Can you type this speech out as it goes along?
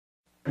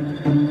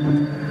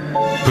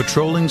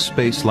Patrolling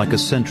space like a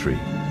sentry,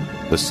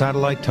 the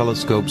satellite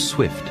telescope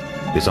SWIFT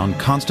is on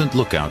constant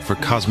lookout for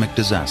cosmic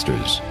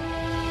disasters.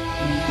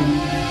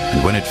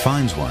 And when it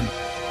finds one,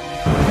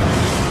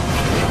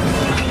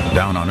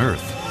 down on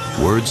Earth,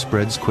 word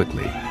spreads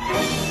quickly.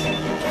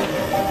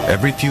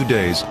 Every few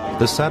days,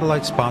 the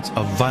satellite spots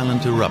a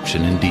violent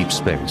eruption in deep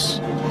space,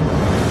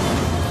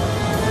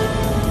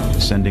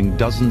 sending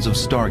dozens of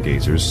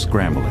stargazers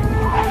scrambling.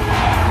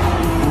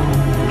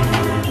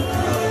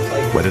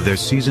 Whether they're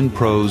seasoned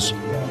pros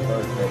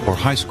or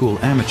high school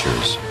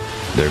amateurs,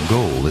 their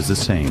goal is the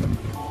same.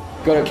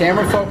 Go to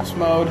camera focus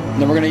mode, and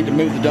then we're going to need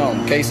to move the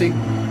dome. Casey?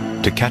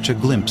 To catch a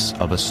glimpse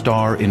of a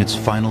star in its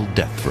final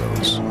death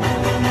throes.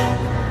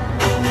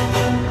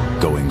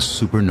 Going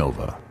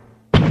supernova.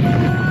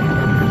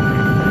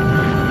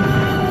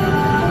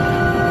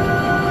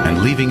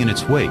 And leaving in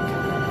its wake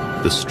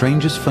the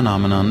strangest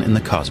phenomenon in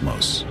the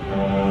cosmos.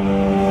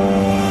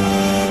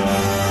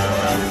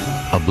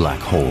 A black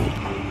hole.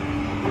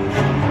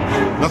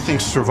 Nothing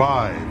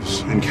survives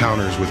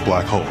encounters with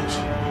black holes.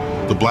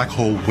 The black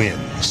hole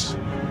wins.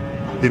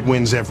 It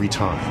wins every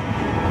time.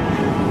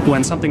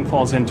 When something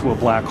falls into a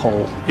black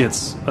hole,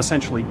 it's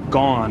essentially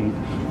gone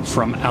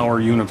from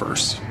our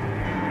universe.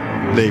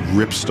 They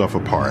rip stuff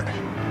apart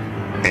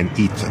and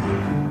eat them.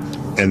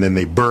 And then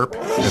they burp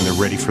and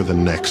they're ready for the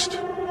next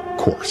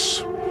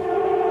course.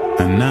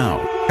 And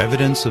now,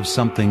 evidence of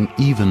something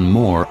even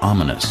more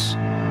ominous.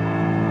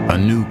 A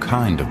new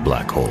kind of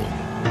black hole.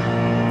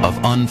 Of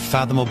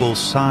unfathomable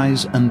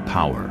size and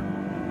power.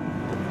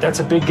 That's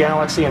a big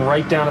galaxy, and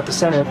right down at the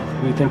center,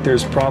 we think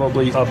there's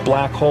probably a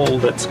black hole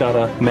that's got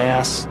a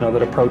mass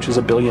that approaches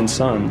 1 billion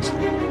suns.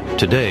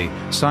 Today,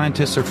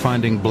 scientists are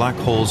finding black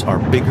holes are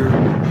bigger,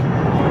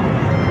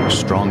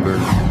 stronger,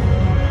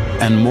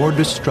 and more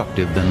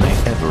destructive than they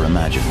ever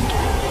imagined.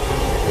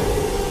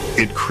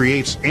 It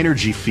creates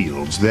energy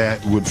fields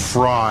that would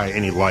fry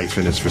any life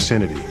in its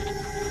vicinity.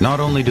 Not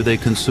only do they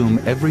consume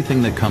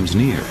everything that comes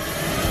near,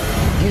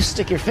 you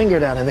stick your finger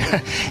down in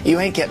there, you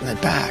ain't getting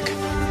it back.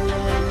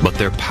 But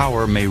their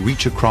power may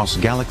reach across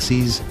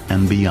galaxies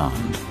and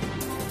beyond.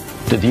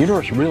 Did the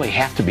universe really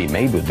have to be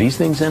made with these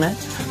things in it?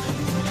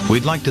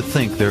 We'd like to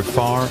think they're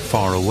far,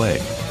 far away.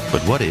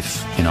 But what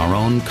if, in our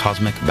own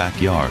cosmic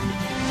backyard,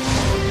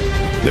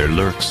 there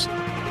lurks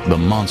the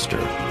monster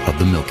of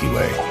the Milky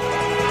Way?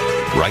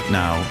 Right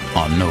now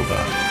on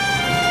Nova.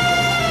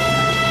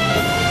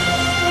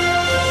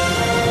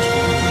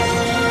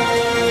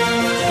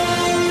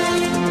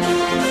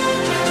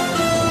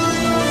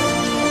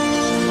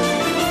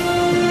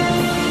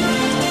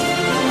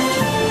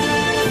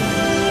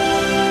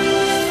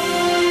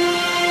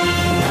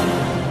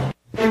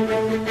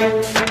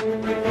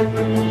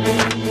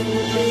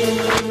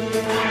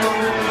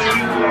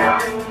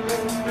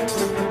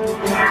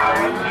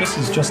 This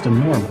is just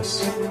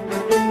enormous.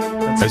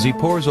 As he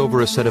pores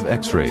over a set of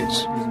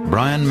x-rays,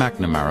 Brian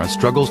McNamara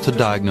struggles to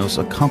diagnose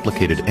a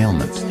complicated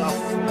ailment.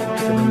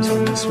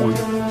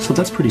 So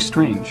that's pretty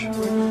strange.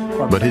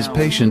 But his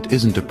patient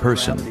isn't a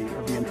person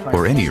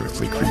or any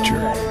earthly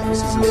creature.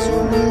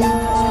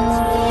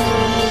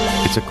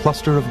 It's a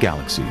cluster of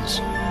galaxies,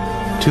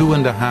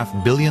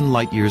 2.5 billion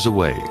light years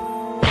away,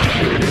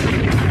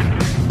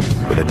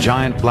 with a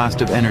giant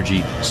blast of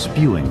energy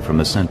spewing from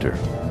the center.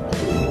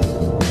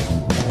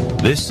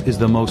 This is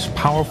the most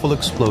powerful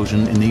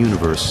explosion in the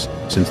universe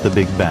since the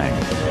Big Bang.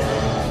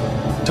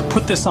 To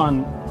put this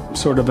on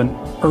sort of an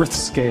Earth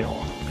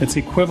scale, it's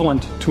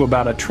equivalent to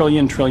about 1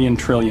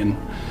 trillion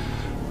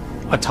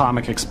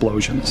atomic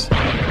explosions.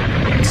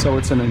 So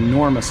it's an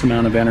enormous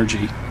amount of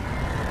energy.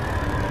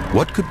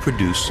 What could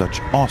produce such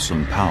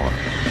awesome power?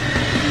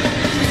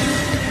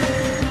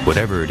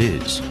 Whatever it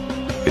is,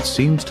 it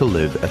seems to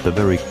live at the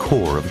very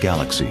core of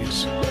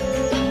galaxies.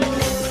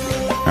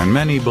 And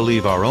many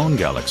believe our own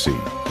galaxy,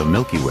 the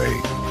Milky Way,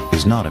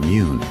 is not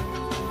immune,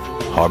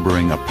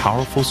 harboring a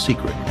powerful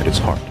secret at its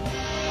heart.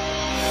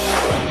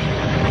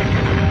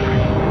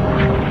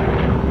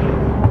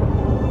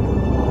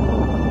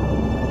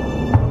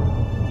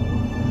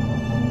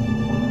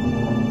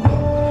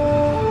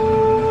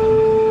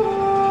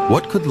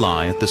 What could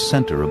lie at the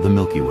center of the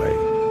Milky Way?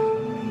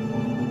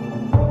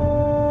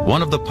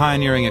 One of the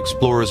pioneering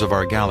explorers of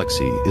our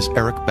galaxy is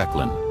Eric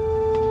Becklin.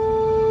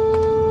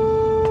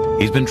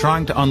 He's been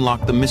trying to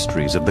unlock the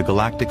mysteries of the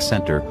galactic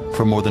center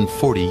for more than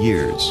 40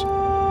 years.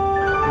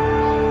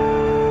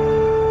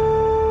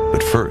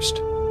 But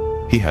first,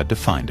 he had to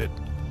find it.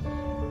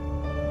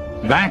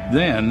 Back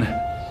then,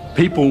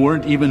 people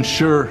weren't even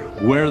sure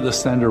where the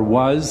center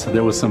was.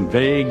 There was some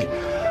vague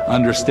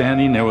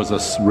understanding. There was a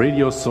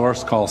radio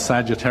source called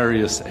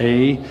Sagittarius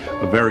A,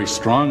 a very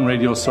strong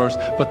radio source,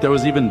 but there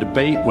was even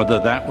debate whether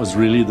that was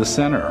really the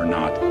center or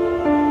not.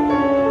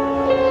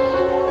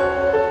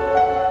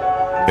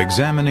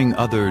 Examining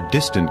other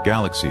distant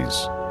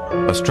galaxies,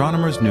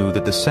 astronomers knew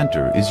that the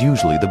center is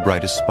usually the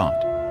brightest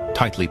spot,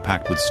 tightly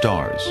packed with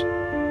stars.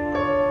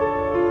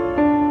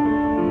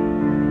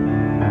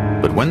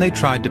 But when they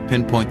tried to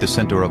pinpoint the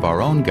center of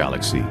our own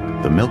galaxy,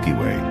 the Milky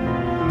Way,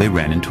 they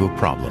ran into a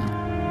problem.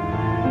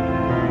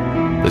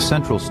 The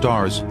central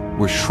stars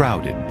were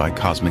shrouded by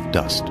cosmic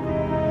dust.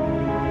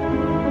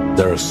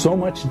 There is so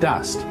much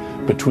dust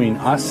between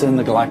us and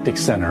the galactic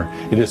center,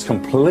 it is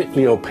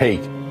completely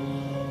opaque.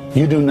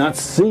 You do not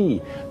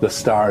see the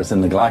stars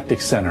in the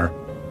galactic center.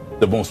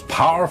 The most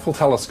powerful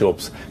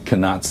telescopes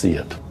cannot see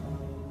it.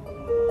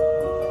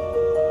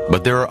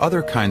 But there are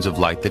other kinds of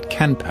light that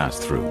can pass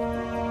through,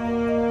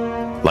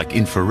 like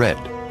infrared,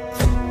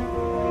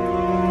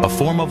 a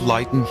form of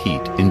light and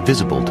heat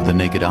invisible to the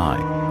naked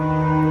eye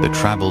that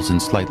travels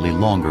in slightly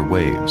longer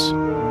waves.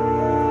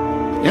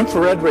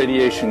 Infrared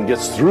radiation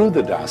gets through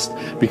the dust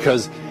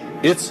because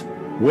its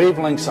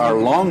wavelengths are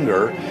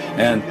longer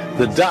and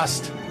the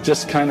dust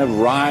just kind of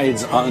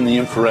rides on the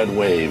infrared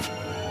wave.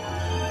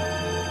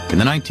 In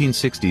the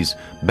 1960s,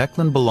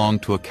 Becklin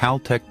belonged to a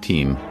Caltech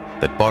team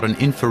that bought an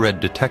infrared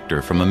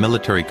detector from a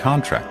military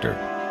contractor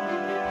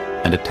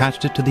and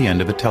attached it to the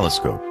end of a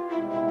telescope.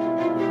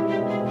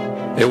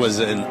 It was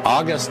in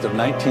August of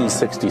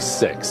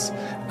 1966.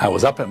 I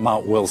was up at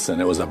Mount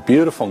Wilson. It was a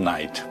beautiful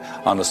night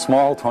on a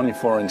small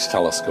 24-inch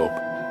telescope.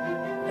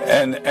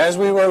 And as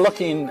we were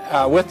looking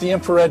with the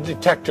infrared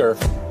detector,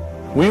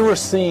 we were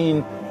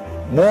seeing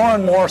more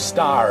and more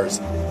stars.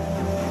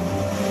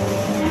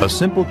 A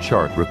simple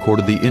chart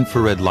recorded the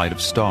infrared light of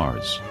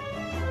stars.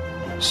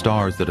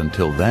 Stars that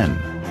until then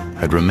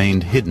had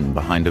remained hidden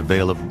behind a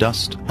veil of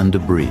dust and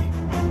debris.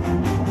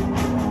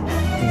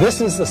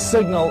 This is the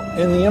signal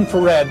in the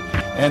infrared,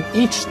 and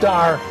each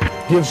star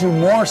gives you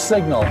more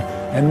signal.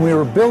 And we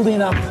were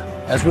building up,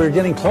 as we were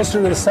getting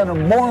closer to the center,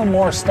 more and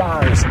more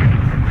stars.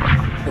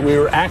 We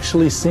were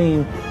actually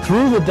seeing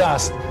through the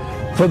dust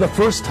for the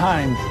first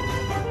time,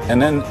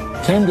 and then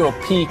came to a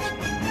peak,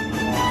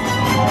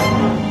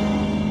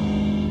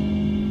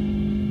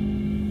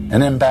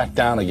 and then back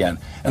down again.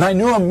 And I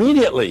knew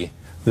immediately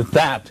that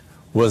that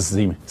was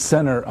the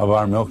center of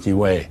our Milky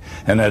Way,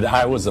 and that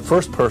I was the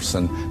first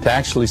person to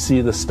actually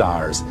see the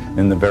stars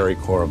in the very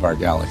core of our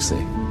galaxy.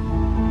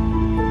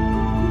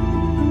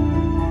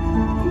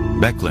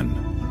 Becklin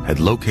had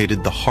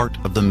located the heart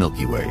of the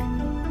Milky Way.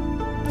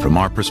 From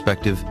our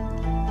perspective,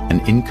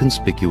 an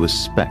inconspicuous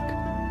speck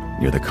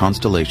near the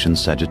constellation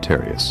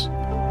Sagittarius.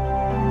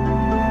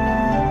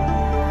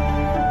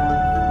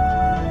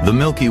 The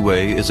Milky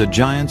Way is a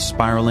giant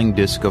spiraling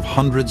disk of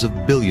hundreds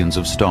of billions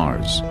of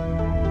stars,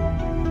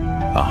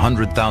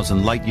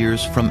 100,000 light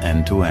years from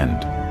end to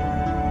end.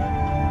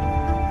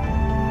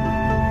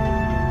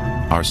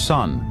 Our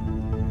sun,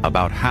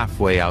 about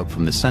halfway out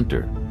from the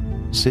center,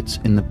 sits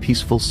in the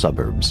peaceful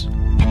suburbs.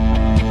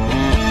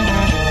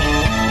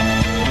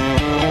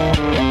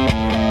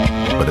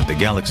 But at the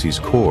galaxy's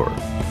core,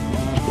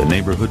 the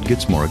neighborhood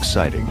gets more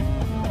exciting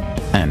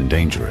and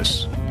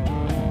dangerous.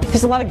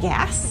 There's a lot of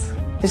gas.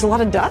 There's a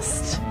lot of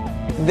dust.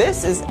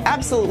 This is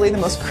absolutely the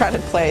most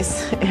crowded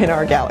place in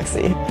our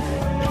galaxy.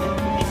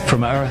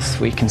 From Earth,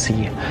 we can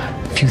see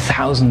a few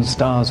thousand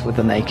stars with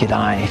the naked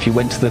eye. If you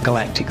went to the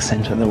galactic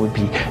center, there would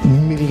be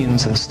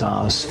millions of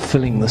stars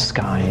filling the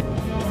sky.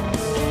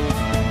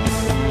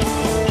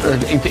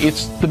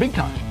 It's the big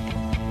time.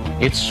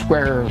 It's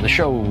where the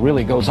show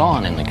really goes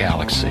on in the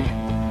galaxy.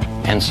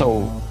 And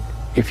so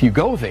if you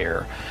go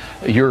there,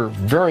 you're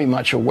very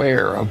much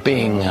aware of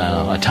being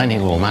a tiny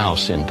little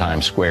mouse in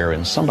Times Square,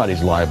 and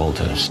somebody's liable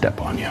to step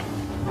on you.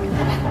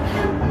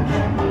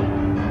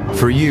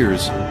 For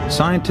years,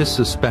 scientists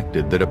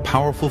suspected that a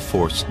powerful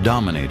force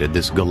dominated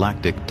this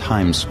galactic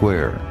Times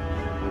Square.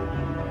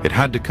 It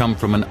had to come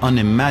from an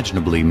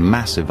unimaginably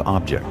massive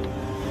object.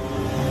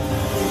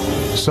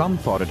 Some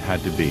thought it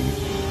had to be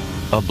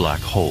a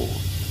black hole.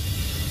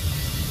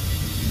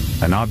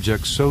 An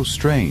object so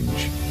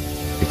strange,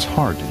 it's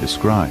hard to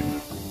describe.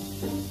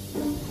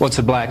 What's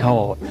a black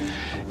hole?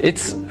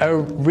 It's a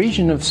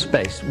region of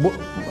space.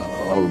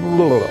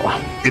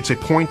 It's a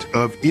point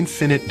of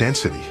infinite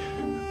density.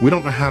 We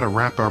don't know how to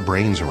wrap our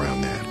brains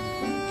around that.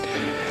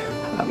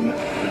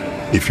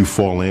 If you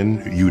fall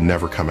in, you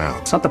never come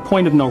out. It's not the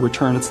point of no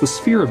return, it's the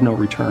sphere of no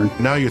return.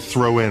 Now you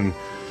throw in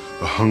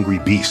a hungry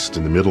beast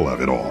in the middle of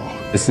it all.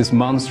 It's this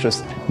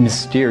monstrous,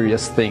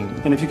 mysterious thing.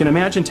 And if you can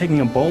imagine taking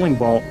a bowling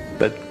ball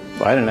But,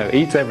 I don't know,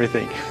 eats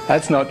everything.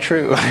 That's not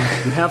true.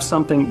 You have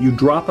something, you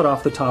drop it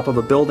off the top of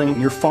a building,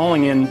 you're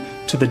falling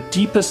into the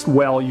deepest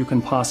well you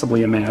can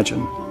possibly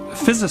imagine.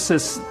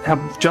 Physicists have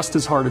just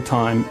as hard a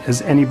time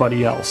as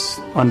anybody else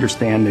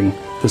understanding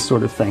this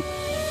sort of thing.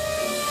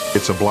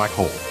 It's a black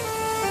hole.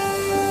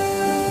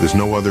 There's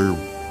no other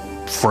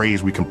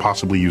phrase we can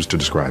possibly use to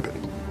describe it.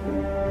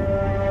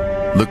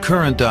 The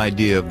current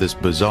idea of this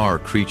bizarre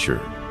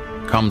creature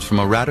comes from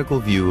a radical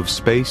view of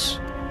space,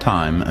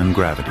 time, and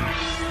gravity.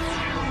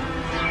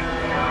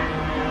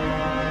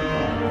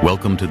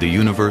 Welcome to the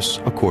universe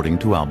according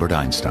to Albert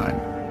Einstein.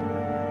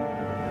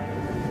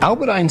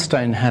 Albert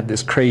Einstein had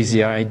this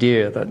crazy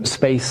idea that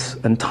space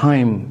and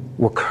time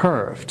were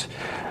curved,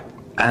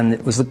 and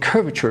it was the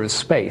curvature of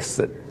space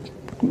that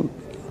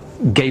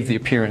gave the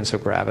appearance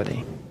of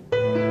gravity.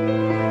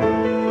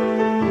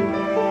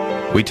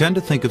 We tend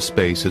to think of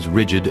space as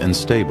rigid and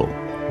stable,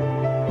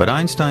 But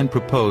Einstein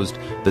proposed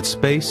that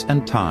space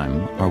and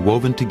time are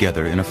woven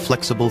together in a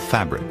flexible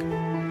fabric.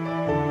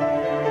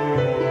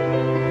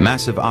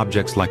 Massive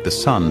objects like the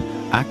sun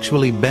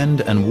actually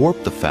bend and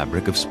warp the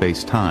fabric of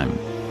space-time,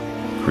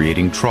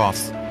 creating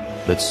troughs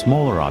that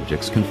smaller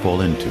objects can fall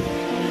into.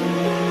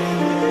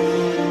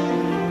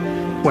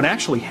 What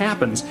actually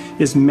happens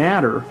is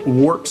matter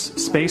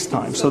warps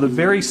space-time. So the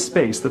very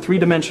space, the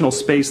three-dimensional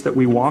space that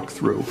we walk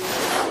through,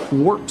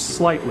 warps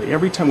slightly.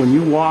 Every time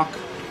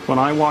when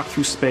I walk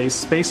through space,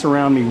 space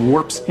around me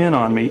warps in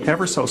on me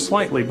ever so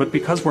slightly, but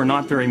because we're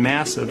not very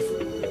massive,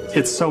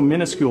 it's so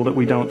minuscule that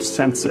we don't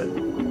sense it.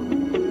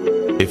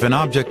 If an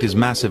object is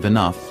massive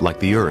enough, like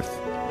the Earth,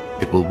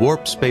 it will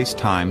warp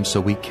space-time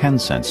so we can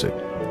sense it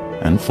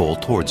and fall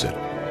towards it.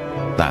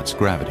 That's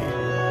gravity.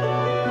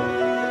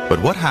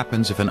 But what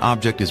happens if an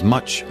object is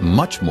much,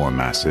 much more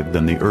massive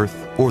than the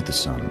Earth or the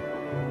Sun?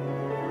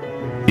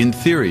 In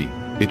theory,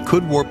 it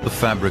could warp the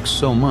fabric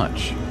so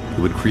much it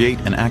would create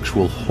an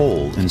actual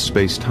hole in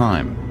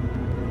space-time.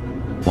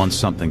 Once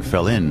something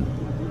fell in,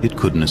 it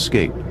couldn't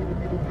escape,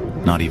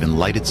 not even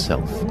light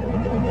itself.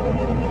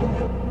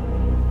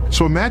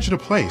 So imagine a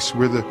place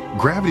where the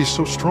gravity is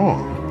so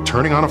strong,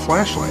 turning on a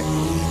flashlight,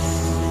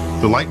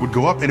 the light would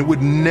go up and it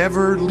would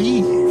never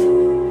leave.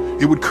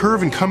 It would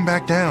curve and come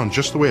back down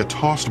just the way a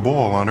tossed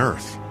ball on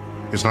Earth.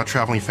 It's not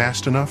traveling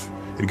fast enough,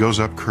 it goes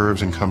up,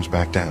 curves, and comes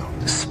back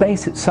down.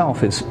 Space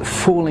itself is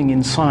falling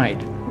inside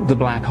the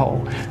black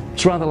hole.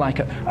 It's rather like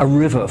a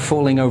river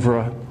falling over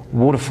a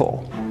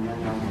waterfall.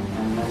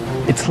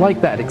 It's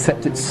like that,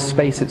 except it's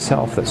space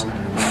itself that's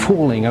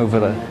falling over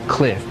the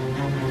cliff.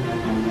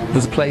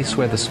 There's a place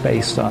where the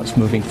space starts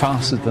moving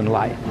faster than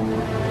light.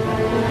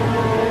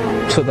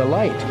 So the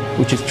light,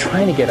 which is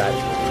trying to get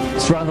out,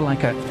 it's rather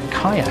like a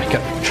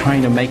kayaker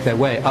trying to make their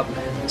way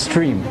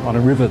upstream on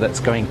a river that's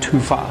going too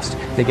fast.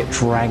 They get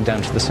dragged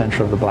down to the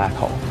center of the black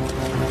hole.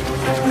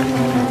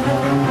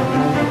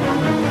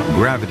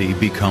 Gravity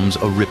becomes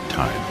a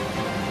riptide.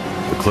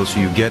 The closer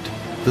you get,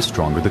 the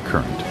stronger the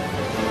current.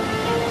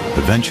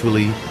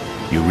 Eventually,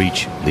 you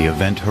reach the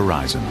event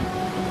horizon,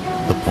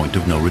 the point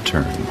of no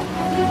return.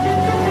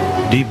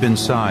 Deep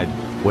inside,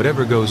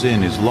 whatever goes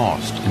in is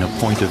lost in a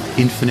point of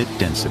infinite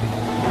density.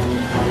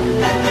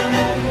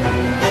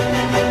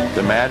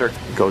 The matter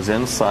goes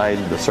inside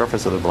the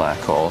surface of the black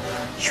hole,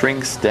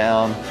 shrinks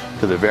down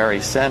to the very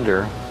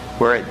center,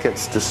 where it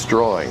gets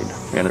destroyed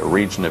in a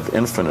region of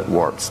infinite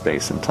warped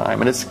space and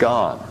time, and it's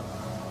gone.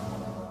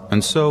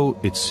 And so,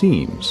 it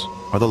seems,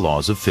 are the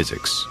laws of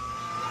physics.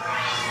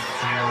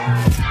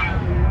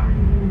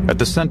 At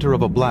the center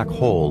of a black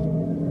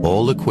hole,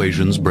 all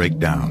equations break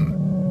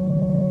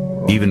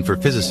down. Even for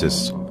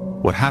physicists,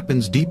 what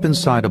happens deep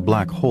inside a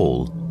black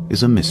hole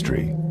is a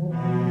mystery.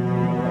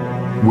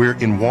 We're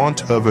in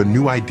want of a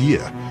new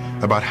idea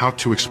about how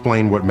to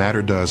explain what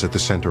matter does at the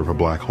center of a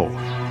black hole.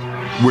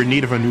 We're in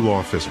need of a new law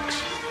of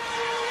physics.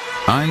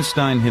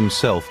 Einstein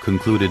himself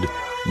concluded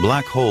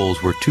black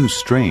holes were too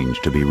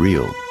strange to be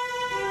real.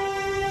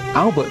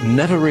 Albert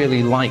never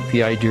really liked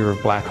the idea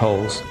of black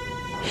holes.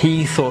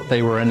 He thought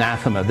they were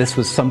anathema. This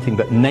was something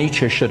that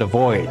nature should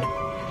avoid.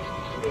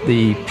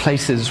 The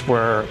places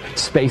where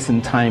space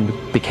and time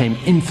became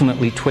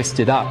infinitely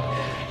twisted up,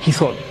 he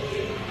thought,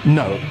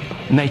 no,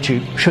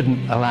 nature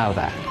shouldn't allow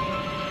that.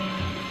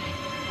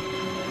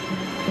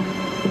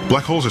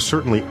 Black holes are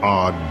certainly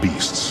odd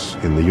beasts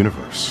in the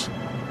universe.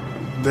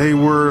 They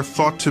were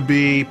thought to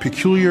be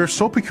peculiar,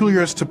 so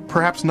peculiar as to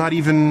perhaps not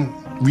even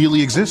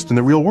really exist in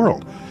the real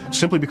world.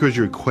 Simply because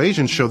your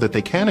equations show that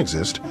they can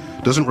exist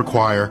doesn't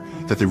require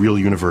that the real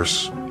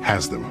universe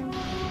has them.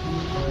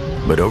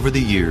 But over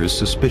the years,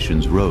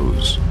 suspicions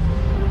rose.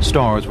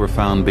 Stars were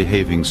found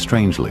behaving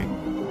strangely,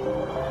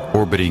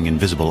 orbiting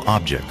invisible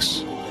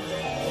objects,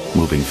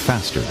 moving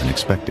faster than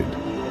expected.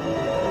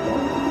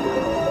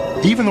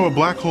 Even though a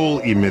black hole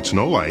emits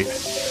no light,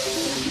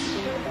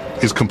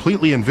 is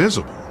completely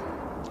invisible,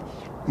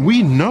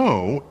 we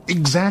know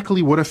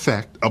exactly what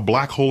effect a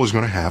black hole is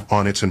going to have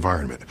on its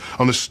environment,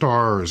 on the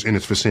stars in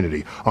its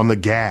vicinity, on the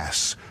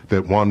gas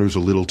that wanders a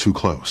little too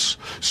close.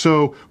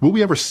 So, will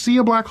we ever see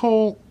a black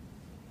hole?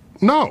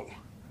 No.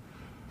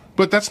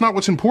 But that's not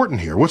what's important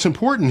here. What's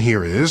important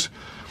here is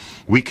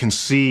we can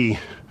see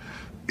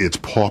its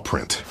paw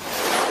print.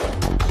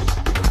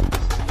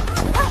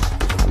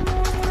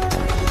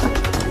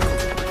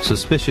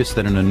 Suspicious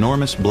that an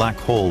enormous black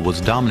hole was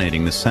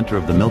dominating the center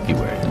of the Milky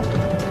Way,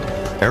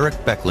 Eric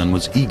Becklin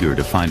was eager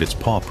to find its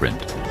paw print.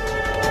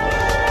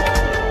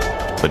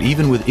 But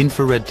even with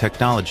infrared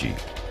technology,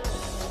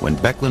 when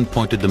Becklin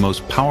pointed the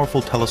most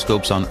powerful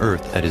telescopes on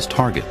Earth at his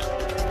target,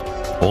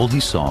 all he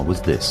saw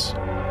was this,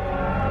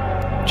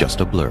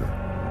 just a blur.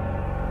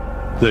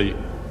 The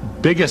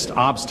biggest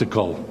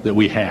obstacle that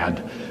we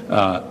had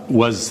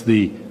was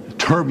the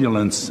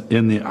turbulence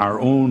in our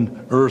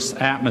own Earth's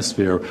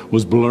atmosphere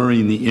was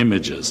blurring the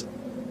images.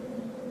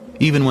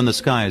 Even when the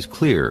sky is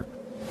clear,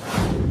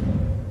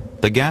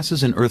 the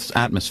gases in Earth's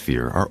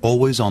atmosphere are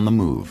always on the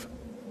move,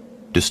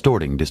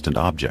 distorting distant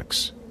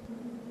objects.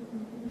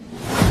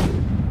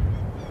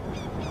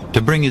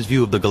 To bring his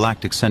view of the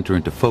galactic center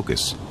into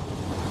focus,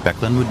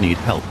 Becklin would need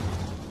help.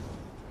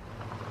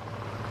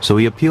 So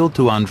he appealed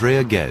to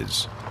Andrea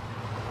Ghez,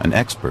 an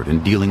expert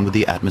in dealing with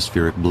the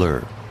atmospheric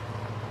blur.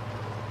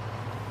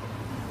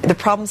 The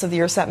problems of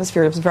the Earth's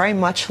atmosphere is very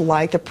much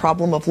like the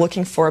problem of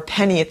looking for a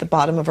penny at the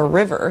bottom of a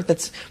river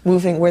that's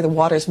moving, where the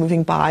water is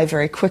moving by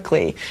very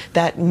quickly.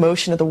 That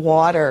motion of the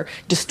water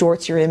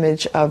distorts your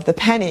image of the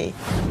penny.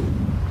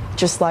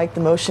 Just like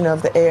the motion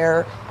of the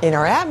air in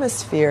our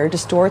atmosphere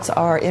distorts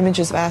our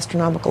images of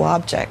astronomical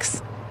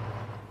objects.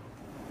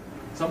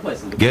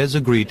 Ghez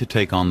agreed to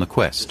take on the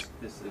quest,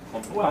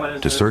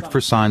 to search for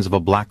signs of a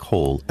black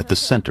hole at the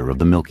center of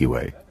the Milky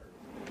Way.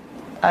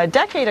 A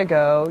decade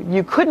ago,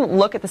 you couldn't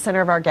look at the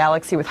center of our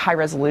galaxy with high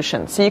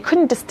resolution, so you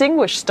couldn't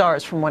distinguish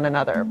stars from one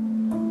another.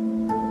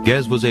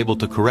 Ghez was able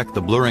to correct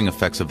the blurring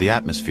effects of the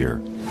atmosphere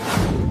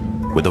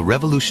with a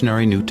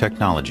revolutionary new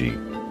technology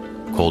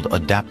called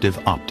adaptive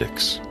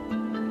optics.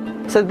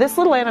 So this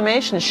little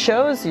animation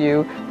shows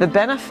you the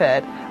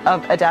benefit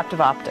of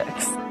adaptive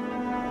optics.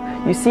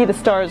 You see the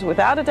stars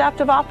without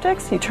adaptive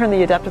optics, you turn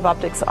the adaptive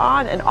optics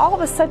on, and all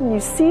of a sudden you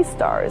see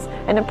stars.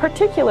 And in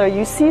particular,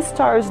 you see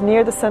stars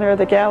near the center of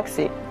the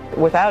galaxy.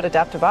 Without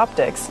adaptive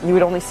optics, you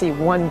would only see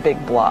one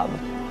big blob.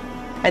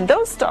 And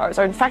those stars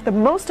are in fact the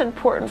most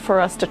important for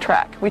us to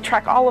track. We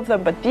track all of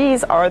them, but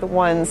these are the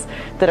ones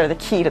that are the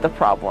key to the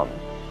problem.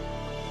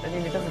 I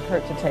mean, it doesn't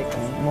hurt to take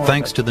more.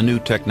 Thanks to the new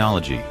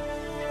technology,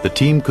 the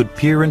team could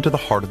peer into the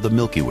heart of the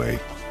Milky Way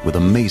with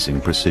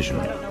amazing precision.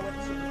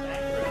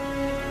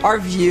 Our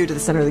view to the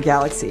center of the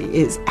galaxy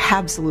is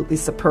absolutely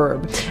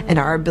superb, and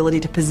our ability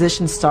to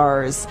position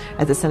stars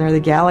at the center of the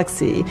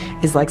galaxy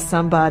is like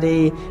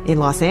somebody in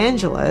Los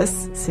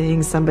Angeles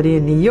seeing somebody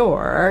in New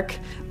York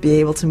be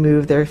able to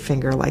move their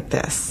finger like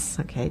this,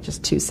 okay,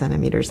 just 2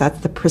 centimeters. That's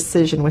the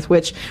precision with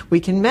which we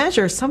can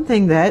measure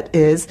something that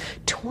is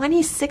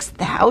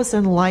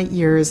 26,000 light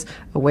years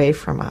away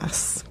from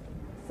us.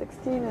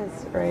 16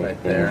 is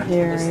right there.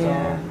 Here,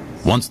 yeah.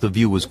 Once the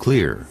view was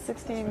clear,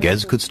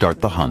 Ghez could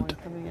start the hunt.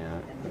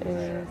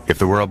 If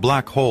there were a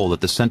black hole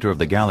at the center of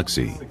the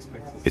galaxy,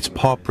 its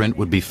paw print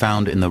would be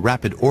found in the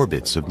rapid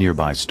orbits of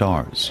nearby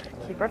stars.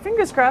 Keep our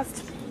fingers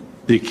crossed.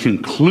 The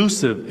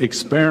conclusive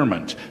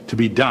experiment to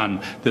be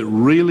done that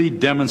really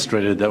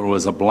demonstrated there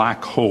was a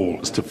black hole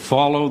is to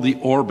follow the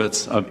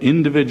orbits of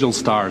individual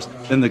stars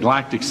in the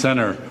galactic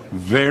center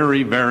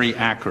very, very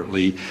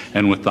accurately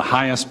and with the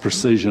highest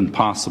precision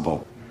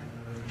possible.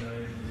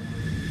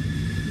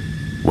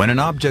 When an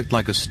object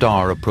like a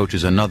star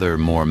approaches another,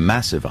 more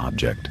massive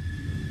object,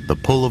 the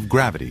pull of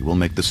gravity will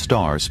make the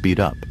star speed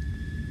up.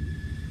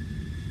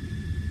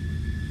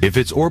 If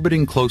it's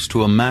orbiting close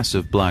to a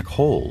massive black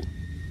hole,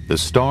 the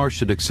star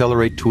should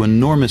accelerate to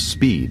enormous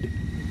speed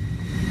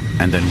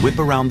and then whip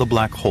around the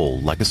black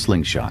hole like a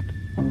slingshot.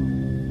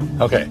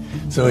 Okay,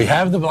 so we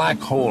have the black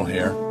hole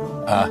here.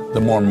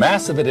 The more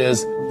massive it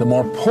is, the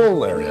more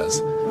pull there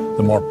is.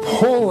 The more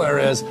pull there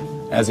is,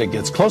 as it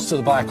gets close to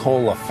the black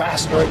hole, the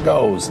faster it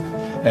goes.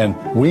 And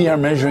we are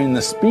measuring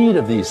the speed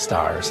of these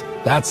stars.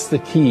 That's the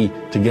key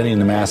to getting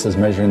the masses,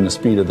 measuring the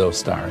speed of those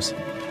stars.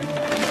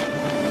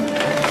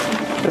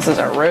 This is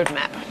our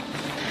roadmap,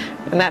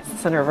 and that's the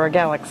center of our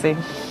galaxy.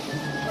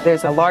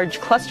 There's a large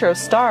cluster of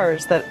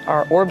stars that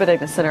are orbiting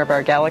the center of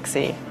our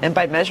galaxy, and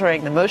by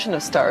measuring the motion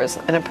of stars,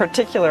 and in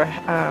particular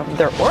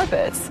their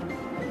orbits,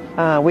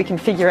 we can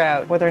figure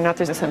out whether or not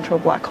there's a central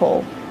black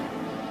hole.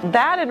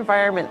 That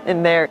environment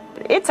in there,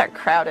 it's a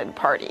crowded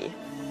party.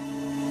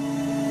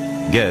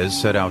 Ghez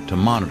set out to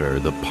monitor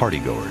the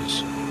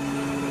partygoers,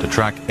 to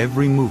track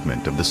every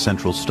movement of the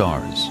central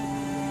stars.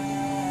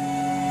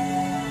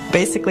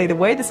 Basically, the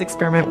way this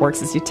experiment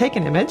works is you take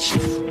an image,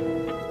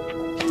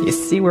 you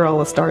see where all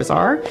the stars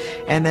are,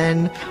 and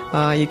then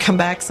you come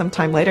back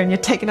sometime later and you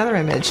take another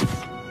image.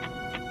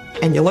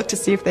 And you look to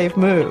see if they've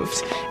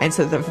moved. And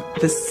so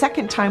the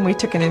second time we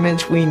took an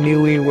image, we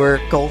knew we were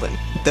golden.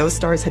 Those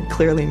stars had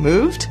clearly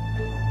moved.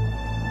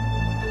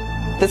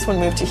 This one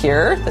moved to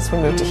here, this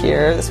one moved to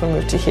here, this one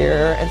moved to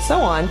here, and so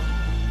on.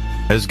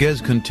 As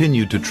Ghez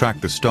continued to track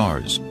the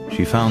stars,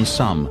 she found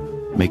some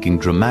making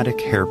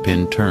dramatic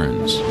hairpin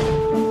turns.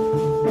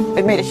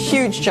 It made a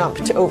huge jump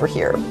to over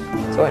here.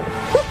 So it went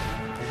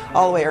whoop,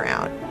 all the way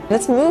around. And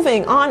it's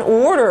moving on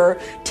order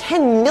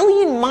 10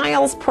 million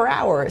miles per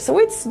hour, so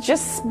it's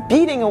just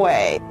speeding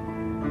away.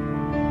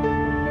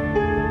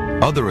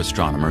 Other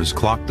astronomers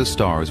clocked the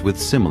stars with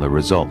similar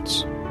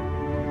results.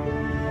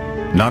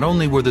 Not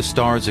only were the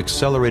stars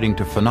accelerating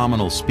to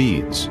phenomenal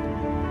speeds,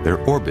 their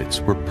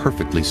orbits were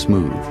perfectly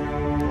smooth.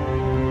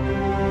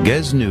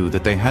 Ghez knew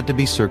that they had to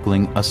be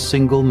circling a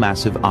single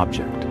massive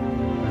object.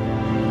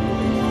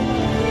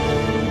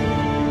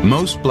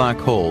 Most black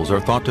holes are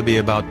thought to be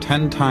about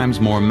 10 times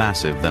more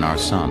massive than our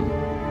Sun,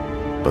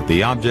 but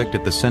the object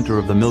at the center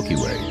of the Milky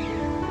Way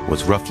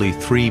was roughly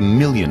 3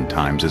 million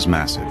times as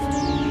massive.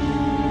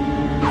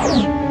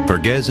 For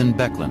Ghez and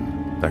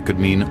Becklin, that could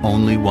mean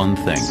only one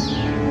thing.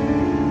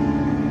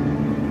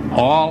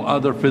 All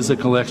other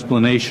physical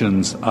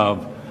explanations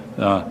of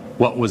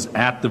what was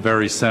at the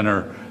very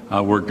center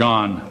were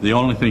gone. The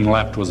only thing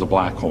left was a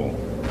black hole.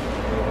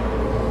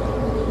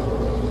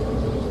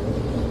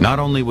 Not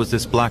only was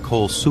this black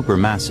hole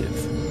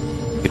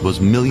supermassive, it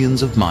was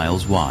millions of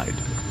miles wide.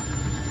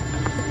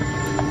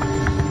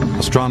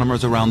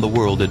 Astronomers around the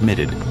world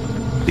admitted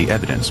the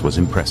evidence was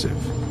impressive.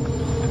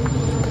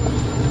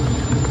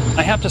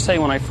 I have to say,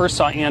 when I first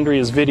saw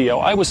Andrea's video,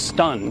 I was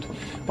stunned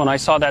when I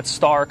saw that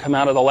star come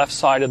out of the left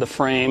side of the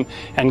frame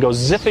and go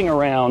zipping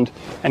around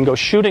and go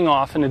shooting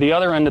off into the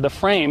other end of the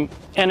frame,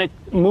 and it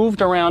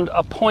moved around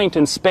a point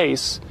in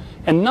space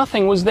and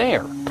nothing was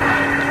there.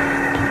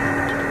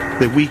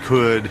 That we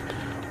could,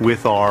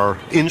 with our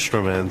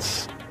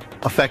instruments,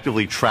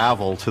 effectively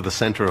travel to the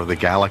center of the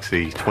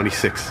galaxy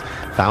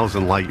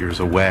 26,000 light years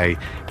away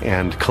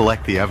and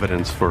collect the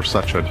evidence for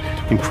such an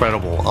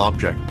incredible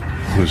object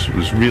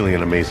was really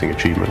an amazing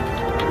achievement.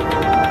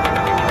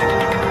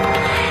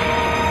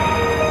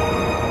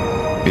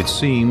 It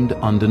seemed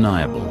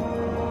undeniable.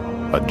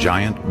 A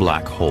giant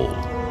black hole,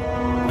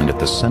 and at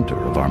the center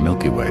of our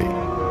Milky Way.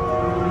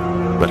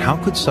 But how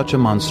could such a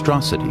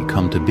monstrosity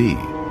come to be?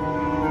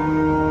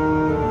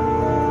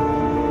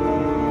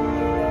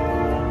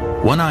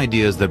 One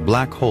idea is that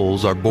black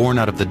holes are born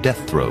out of the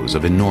death throes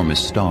of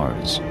enormous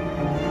stars.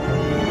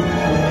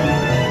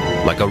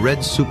 Like a red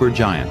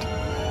supergiant,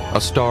 a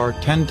star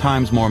 10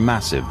 times more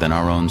massive than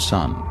our own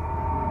sun.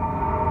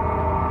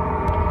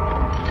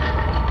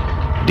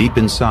 Deep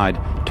inside,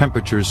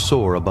 temperatures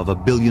soar above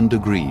 1 billion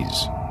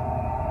degrees.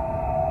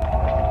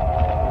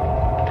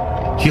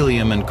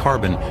 Helium and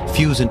carbon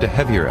fuse into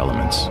heavier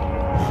elements: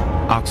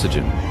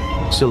 oxygen,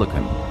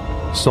 silicon,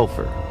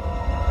 sulfur.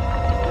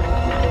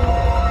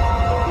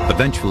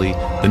 Eventually,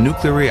 the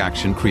nuclear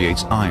reaction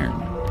creates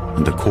iron,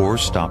 and the core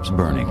stops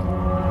burning.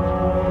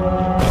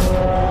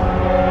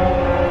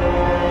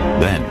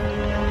 Then,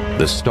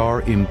 the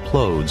star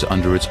implodes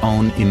under its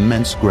own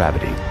immense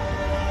gravity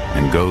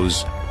and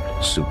goes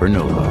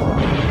supernova.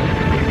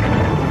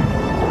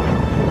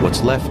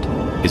 What's left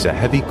is a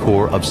heavy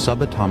core of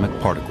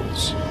subatomic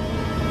particles,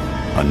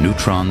 a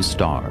neutron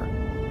star.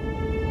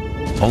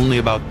 Only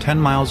about 10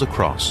 miles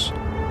across,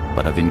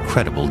 but of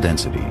incredible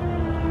density.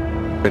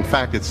 In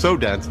fact, it's so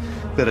dense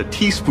that a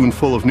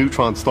teaspoonful of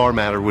neutron star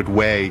matter would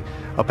weigh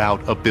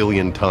about 1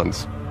 billion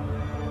tons.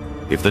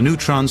 If the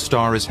neutron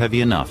star is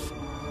heavy enough,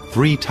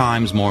 3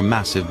 times more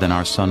massive than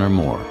our sun or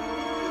more,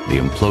 the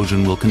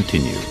implosion will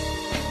continue.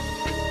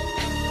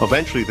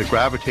 Eventually, the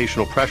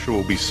gravitational pressure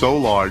will be so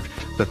large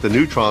that the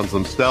neutrons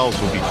themselves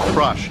will be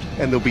crushed,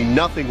 and there'll be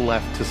nothing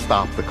left to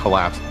stop the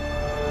collapse.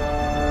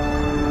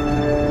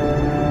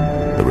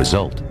 The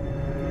result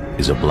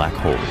is a black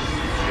hole.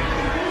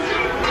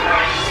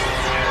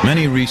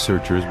 Many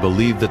researchers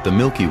believe that the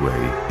Milky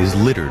Way is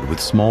littered with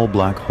small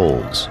black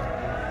holes,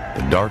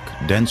 the dark,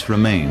 dense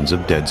remains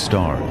of dead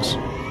stars.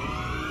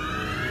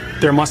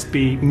 There must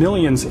be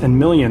millions and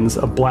millions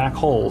of black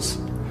holes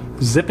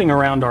zipping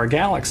around our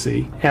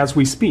galaxy as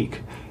we speak.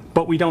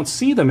 But we don't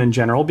see them in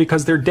general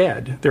because they're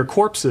dead. They're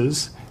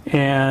corpses,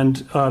 and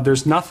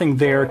there's nothing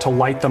there to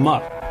light them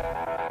up.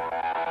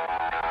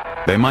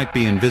 They might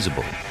be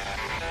invisible,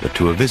 but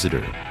to a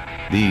visitor,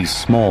 these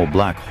small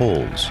black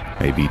holes,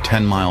 maybe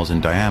 10 miles in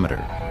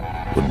diameter,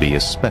 would be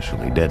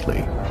especially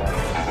deadly.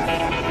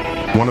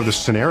 One of the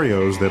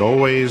scenarios that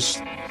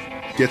always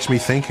gets me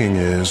thinking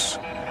is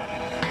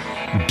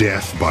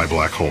death by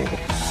black hole.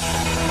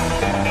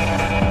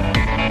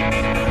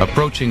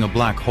 Approaching a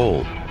black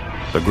hole,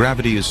 the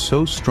gravity is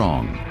so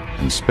strong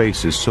and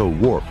space is so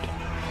warped,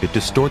 it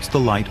distorts the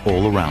light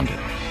all around it.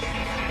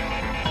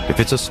 If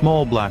it's a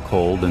small black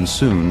hole, then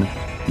soon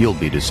you'll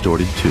be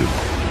distorted too,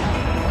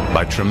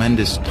 by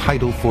tremendous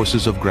tidal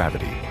forces of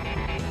gravity.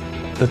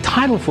 The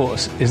tidal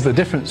force is the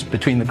difference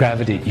between the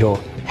gravity at your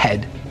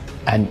head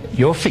and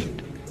your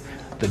feet.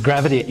 The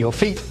gravity at your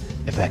feet,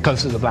 if they're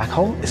closer to the black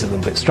hole, is a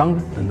little bit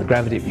stronger than the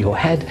gravity at your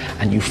head,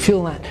 and you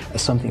feel that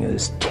as something that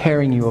is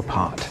tearing you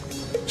apart.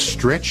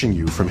 Stretching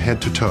you from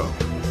head to toe.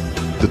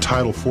 The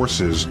tidal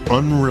forces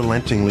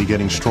unrelentingly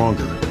getting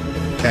stronger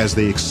as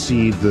they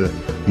exceed the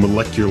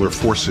molecular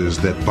forces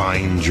that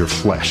bind your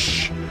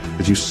flesh.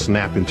 As you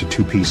snap into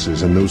 2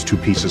 pieces, and those 2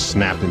 pieces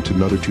snap into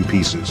another 2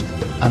 pieces.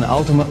 And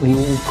ultimately, you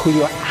will pull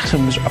your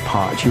atoms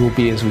apart. You will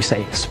be, as we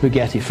say,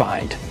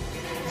 spaghettified.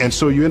 And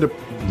so you end up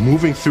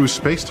moving through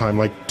space-time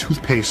like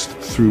toothpaste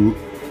through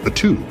a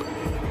tube.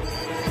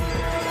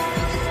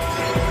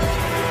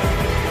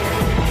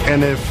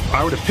 And if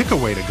I were to pick a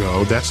way to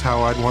go, that's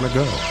how I'd want to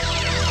go.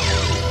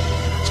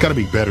 It's got to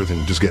be better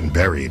than just getting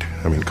buried.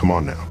 I mean, come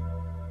on now.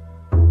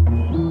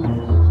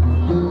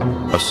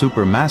 A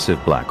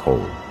supermassive black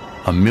hole,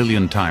 1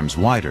 million times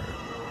wider,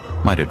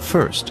 might at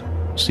first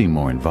seem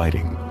more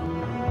inviting.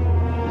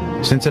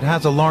 Since it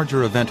has a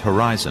larger event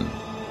horizon,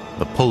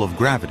 the pull of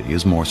gravity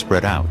is more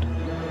spread out.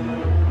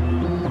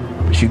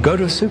 But you go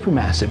to a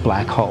supermassive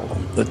black hole,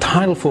 the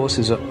tidal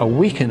forces are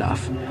weak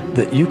enough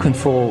that you can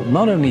fall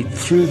not only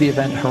through the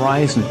event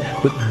horizon,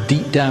 but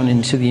deep down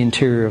into the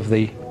interior of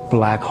the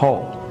black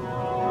hole.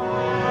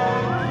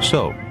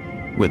 So,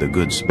 with a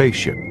good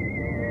spaceship,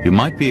 you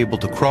might be able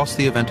to cross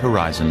the event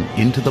horizon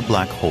into the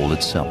black hole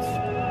itself.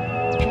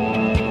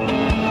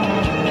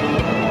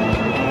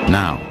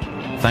 Now,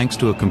 thanks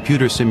to a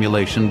computer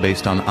simulation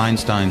based on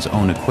Einstein's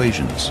own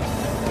equations,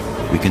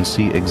 we can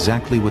see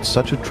exactly what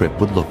such a trip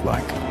would look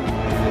like.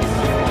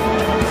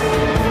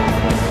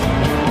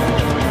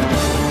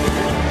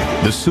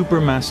 The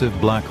supermassive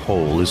black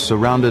hole is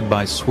surrounded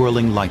by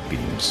swirling light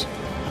beams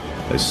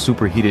as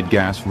superheated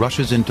gas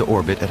rushes into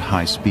orbit at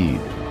high speed.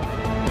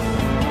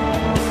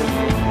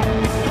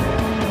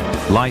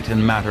 Light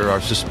and matter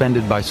are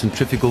suspended by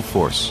centrifugal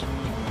force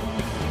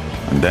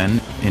and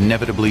then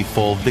inevitably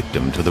fall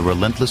victim to the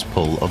relentless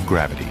pull of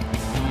gravity.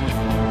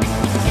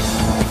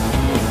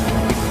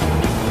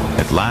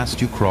 At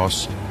last you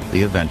cross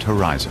the event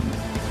horizon,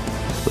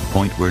 the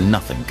point where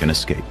nothing can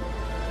escape.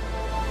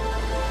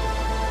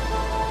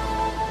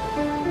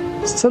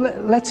 So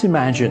let's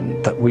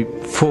imagine that we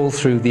fall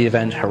through the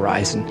event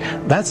horizon.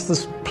 That's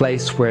the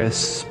place where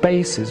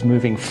space is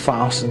moving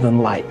faster than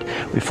light.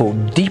 We fall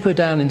deeper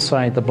down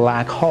inside the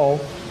black hole.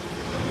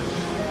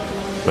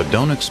 But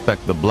don't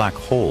expect the black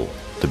hole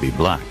to be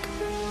black.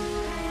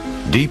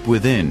 Deep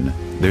within,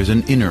 there's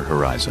an inner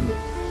horizon,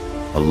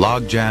 a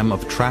logjam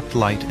of trapped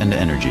light and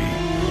energy.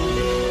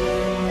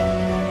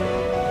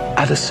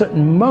 At a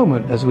certain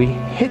moment, as we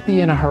hit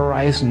the inner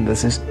horizon,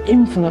 there's this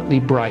infinitely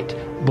bright,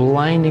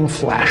 blinding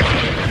flash.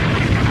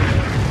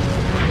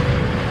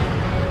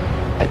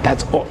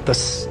 That's all the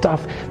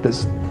stuff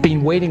that's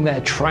been waiting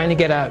there, trying to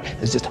get out,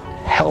 is just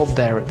held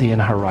there at the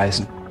inner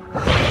horizon.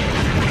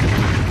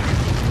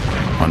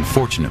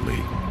 Unfortunately,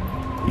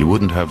 you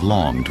wouldn't have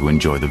long to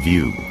enjoy the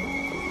view.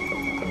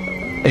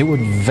 It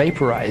would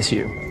vaporize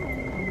you.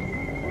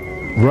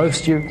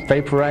 Roast you,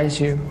 vaporize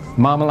you,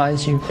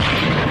 marmalize you.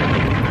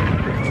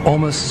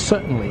 Almost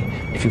certainly,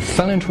 if you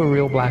fell into a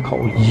real black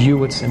hole, you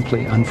would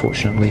simply,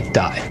 unfortunately,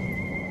 die.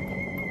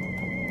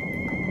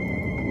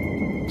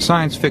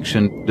 Science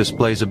fiction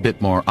displays a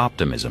bit more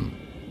optimism,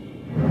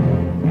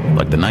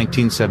 like the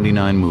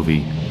 1979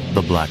 movie,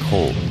 The Black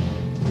Hole.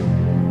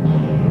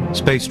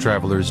 Space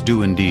travelers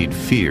do indeed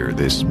fear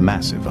this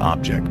massive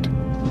object.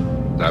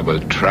 I will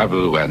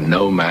travel where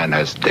no man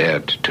has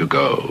dared to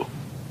go.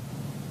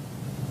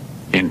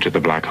 Into the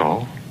black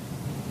hole?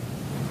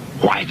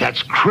 Why,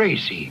 that's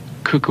crazy.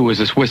 Cuckoo is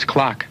a Swiss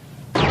clock.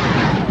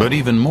 But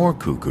even more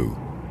cuckoo,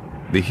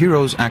 the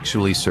heroes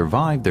actually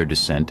survive their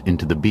descent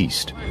into the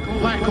beast,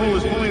 Black hole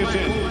is pulling us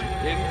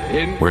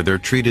in. where they're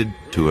treated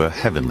to a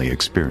heavenly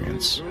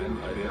experience.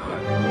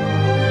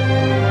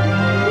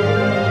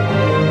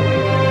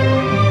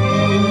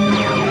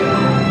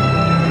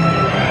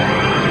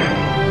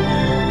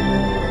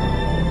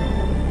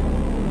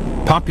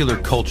 Popular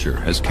culture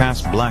has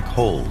cast black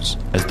holes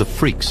as the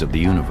freaks of the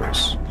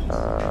universe.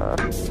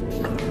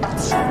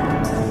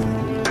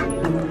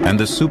 And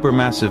the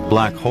supermassive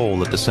black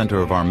hole at the center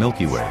of our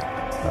Milky Way,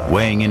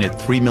 weighing in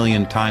at 3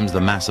 million times the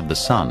mass of the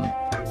Sun,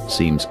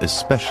 seems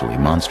especially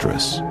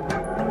monstrous.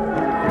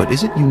 But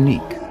is it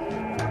unique?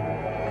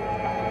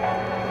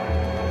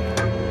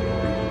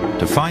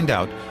 To find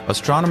out,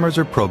 astronomers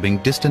are probing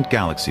distant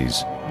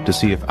galaxies to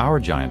see if our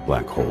giant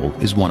black hole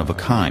is one of a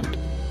kind,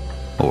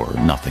 or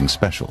nothing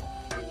special.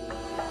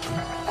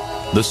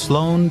 The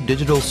Sloan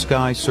Digital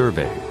Sky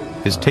Survey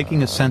is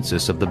taking a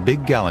census of the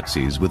big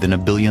galaxies within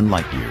 1 billion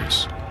light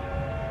years.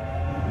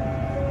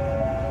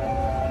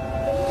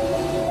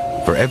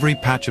 For every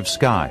patch of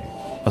sky,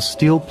 a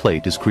steel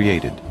plate is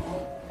created.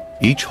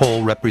 Each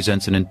hole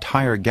represents an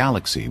entire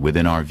galaxy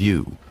within our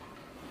view.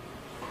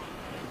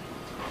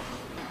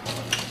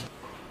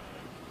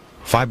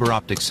 Fiber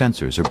optic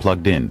sensors are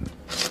plugged in.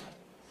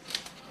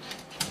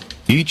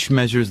 Each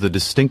measures the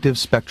distinctive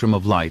spectrum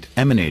of light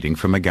emanating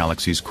from a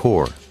galaxy's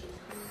core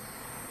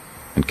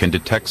and can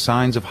detect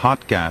signs of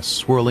hot gas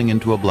swirling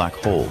into a black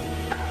hole.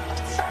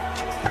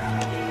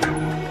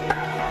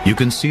 You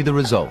can see the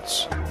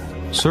results.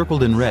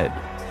 Circled in red,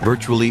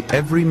 virtually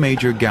every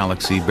major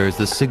galaxy bears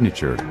the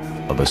signature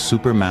of a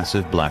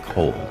supermassive black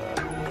hole.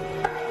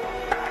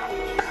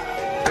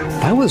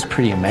 That was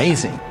pretty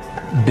amazing.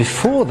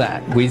 Before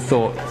that, we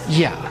thought,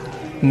 yeah,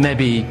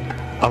 maybe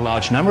a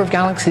large number of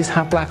galaxies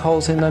have black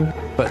holes in them,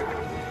 but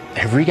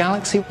every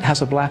galaxy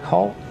has a black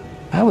hole?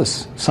 That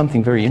was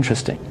something very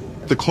interesting.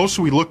 The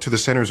closer we look to the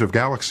centers of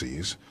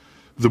galaxies,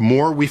 the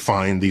more we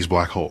find these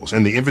black holes,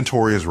 and the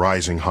inventory is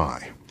rising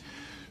high.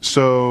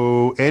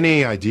 So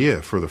any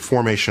idea for the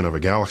formation of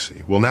a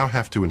galaxy will now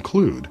have to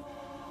include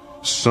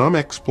some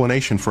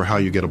explanation for how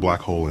you get a black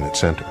hole in its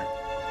center.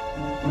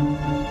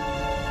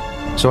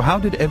 So how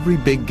did every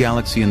big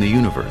galaxy in the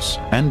universe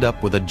end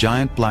up with a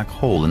giant black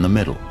hole in the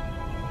middle?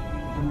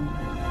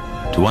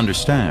 To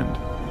understand,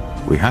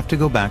 we have to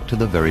go back to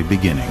the very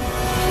beginning.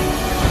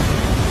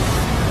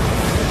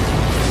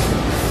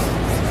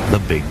 The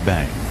Big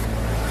Bang.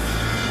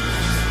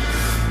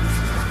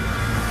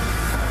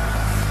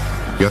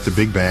 You got the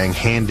Big Bang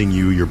handing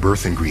you your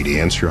birth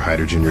ingredients, your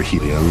hydrogen, your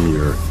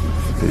helium,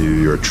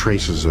 your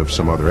traces of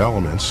some other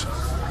elements.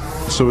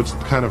 So it's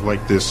kind of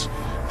like this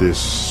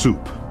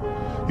soup.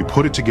 You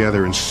put it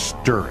together and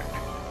stir it.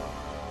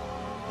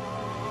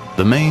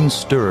 The main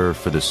stirrer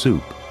for the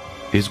soup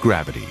is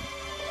gravity,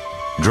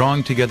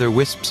 drawing together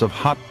wisps of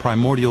hot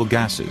primordial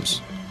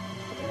gases.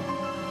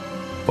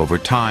 Over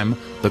time,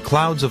 the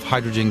clouds of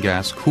hydrogen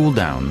gas cool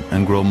down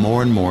and grow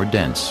more and more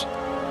dense,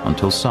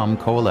 until some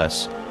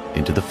coalesce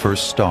into the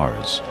first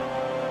stars.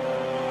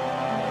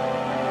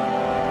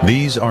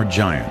 These are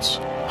giants,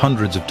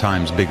 hundreds of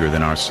times bigger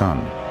than our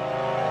sun.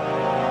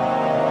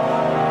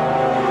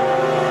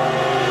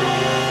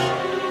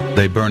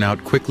 They burn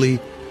out quickly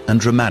and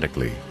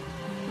dramatically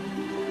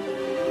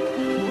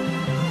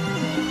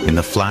in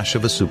the flash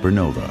of a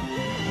supernova.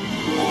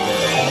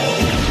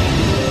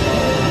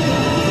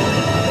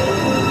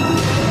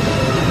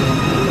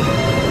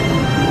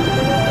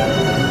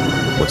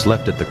 What's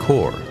left at the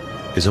core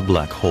is a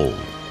black hole.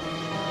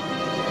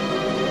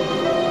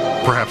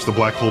 Perhaps the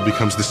black hole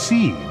becomes the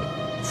seed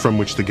from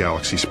which the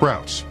galaxy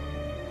sprouts.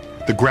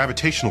 The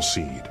gravitational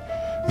seed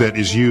that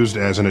is used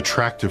as an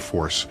attractive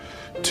force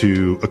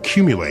to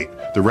accumulate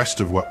the rest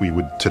of what we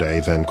would today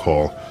then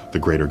call the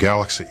greater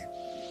galaxy.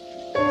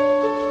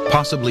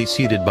 Possibly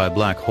seeded by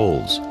black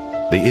holes,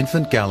 the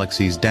infant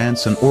galaxies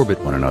dance and orbit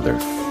one another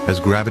as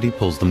gravity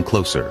pulls them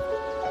closer.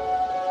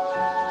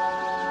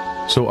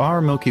 So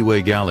our Milky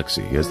Way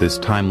galaxy, as this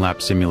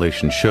time-lapse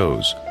simulation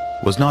shows,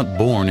 was not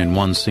born in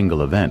one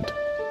single event.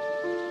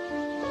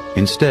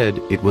 Instead,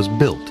 it was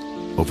built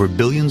over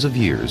billions of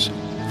years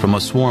from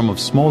a swarm of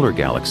smaller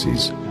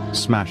galaxies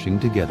smashing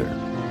together,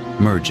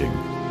 merging.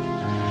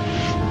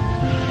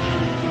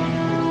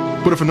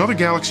 But if another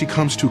galaxy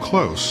comes too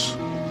close,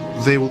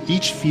 they will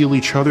each feel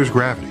each other's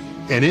gravity.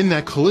 And in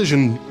that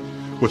collision,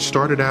 what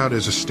started out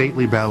as a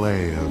stately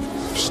ballet of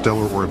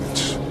stellar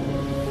orbits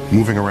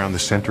moving around the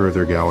center of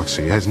their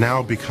galaxy has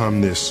now become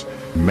this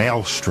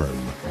maelstrom.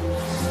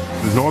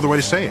 There's no other way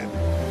to say it.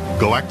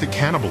 Galactic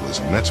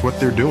cannibalism, that's what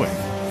they're doing.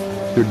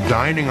 They're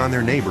dining on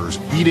their neighbors,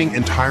 eating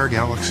entire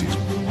galaxies.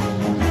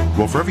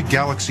 Well, for every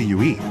galaxy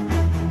you eat,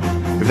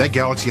 if that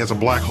galaxy has a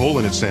black hole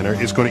in its center,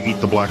 it's going to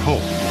eat the black hole.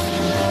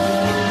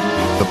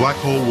 The black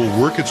hole will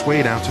work its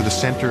way down to the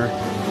center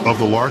of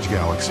the large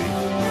galaxy,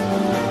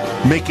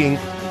 making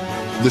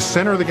the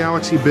center of the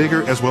galaxy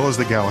bigger as well as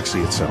the galaxy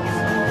itself.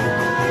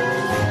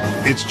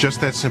 It's just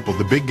that simple.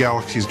 The big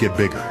galaxies get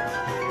bigger,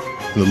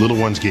 and the little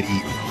ones get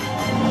eaten.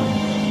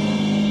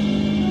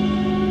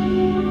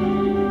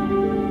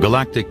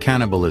 Galactic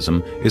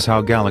cannibalism is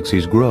how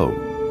galaxies grow,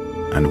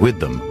 and with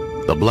them,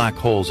 the black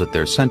holes at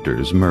their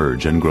centers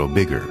merge and grow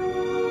bigger.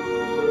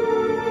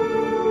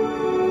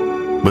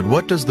 But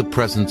what does the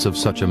presence of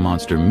such a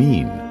monster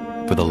mean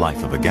for the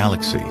life of a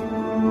galaxy?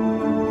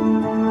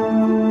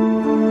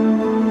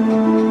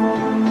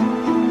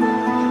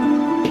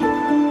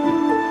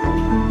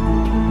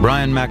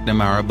 Brian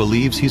McNamara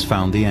believes he's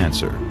found the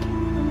answer,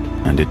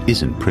 and it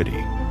isn't pretty.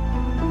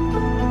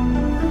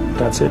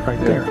 That's it right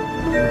there.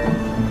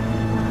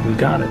 We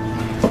got it.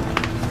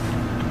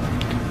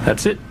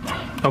 That's it.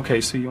 Okay,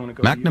 so you want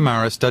to go...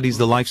 McNamara studies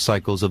the life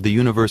cycles of the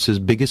universe's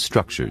biggest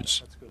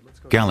structures,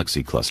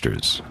 galaxy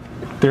clusters.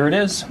 There it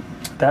is.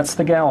 That's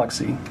the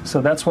galaxy.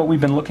 So that's what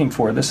we've been looking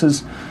for. This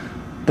is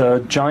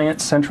the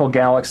giant central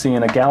galaxy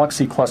in a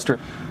galaxy cluster.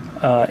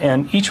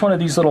 And each one of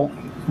these little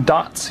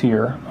dots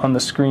here on the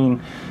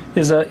screen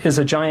is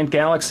a giant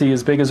galaxy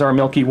as big as our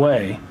Milky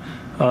Way,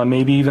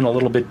 maybe even a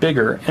little bit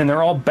bigger. And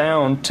they're all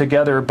bound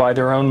together by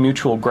their own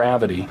mutual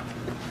gravity.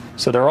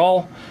 So they're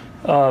all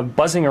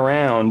buzzing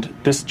around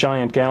this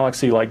giant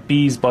galaxy like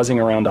bees buzzing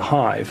around a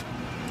hive.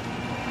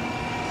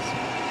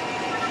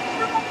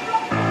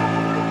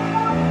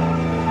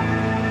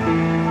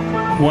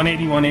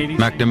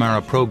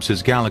 McNamara probes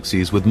his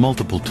galaxies with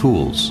multiple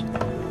tools.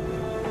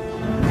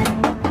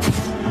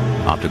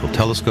 Optical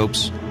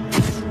telescopes,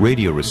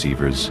 radio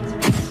receivers,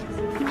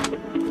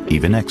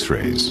 even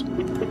X-rays.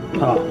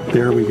 Oh,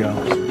 there we go.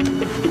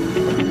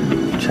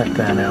 Check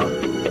that out.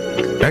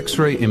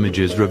 X-ray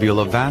images reveal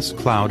a vast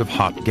cloud of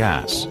hot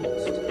gas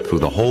through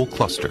the whole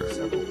cluster,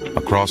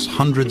 across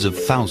hundreds of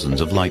thousands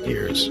of light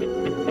years.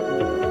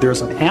 There's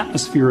an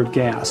atmosphere of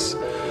gas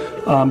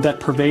that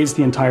pervades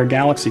the entire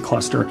galaxy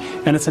cluster,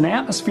 and it's an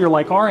atmosphere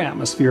like our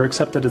atmosphere,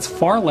 except that it's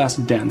far less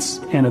dense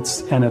and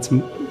it's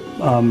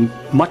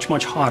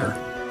much hotter.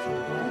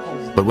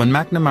 But when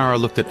McNamara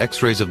looked at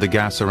X-rays of the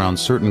gas around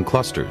certain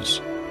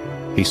clusters,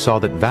 he saw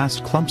that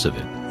vast clumps of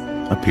it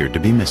appeared to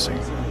be missing.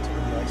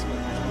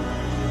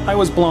 I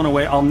was blown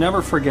away. I'll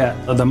never forget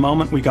the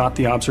moment we got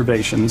the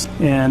observations,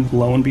 and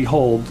lo and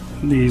behold,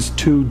 these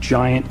two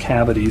giant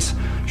cavities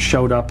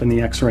showed up in the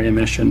X-ray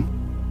emission.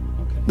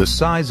 The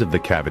size of the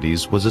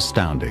cavities was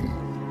astounding.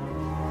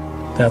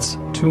 That's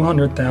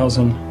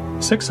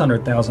 200,000,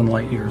 600,000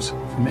 light years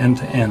from end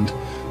to end.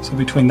 So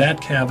between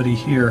that cavity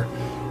here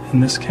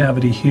and this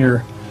cavity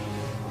here,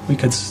 we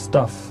could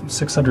stuff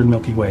 600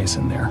 Milky Ways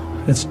in there.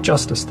 It's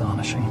just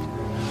astonishing.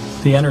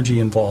 The energy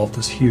involved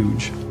is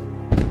huge.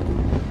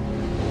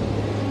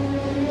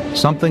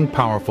 Something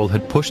powerful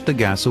had pushed the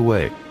gas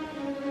away,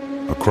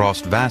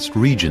 across vast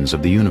regions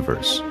of the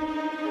universe.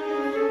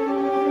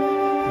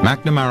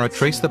 McNamara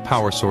traced the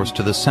power source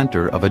to the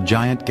center of a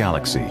giant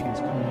galaxy.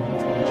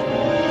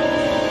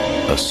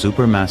 a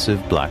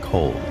supermassive black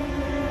hole.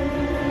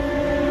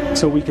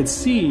 So we could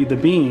see the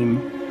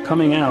beam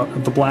coming out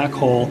of the black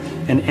hole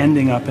and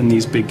ending up in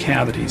these big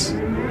cavities.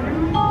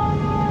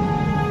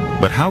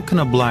 But how can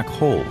a black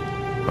hole,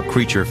 a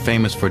creature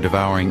famous for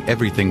devouring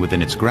everything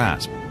within its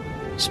grasp,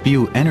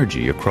 spew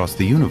energy across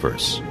the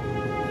universe?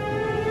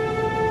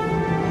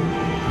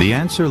 The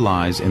answer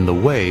lies in the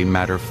way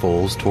matter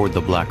falls toward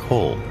the black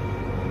hole.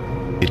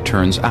 It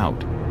turns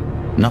out,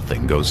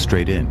 nothing goes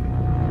straight in.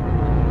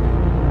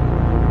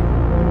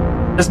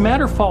 As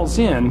matter falls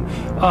in,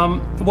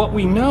 what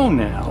we know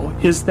now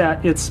is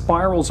that it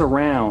spirals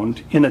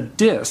around in a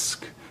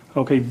disk,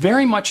 okay,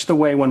 very much the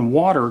way when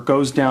water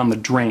goes down the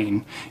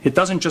drain. It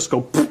doesn't just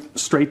go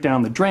straight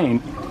down the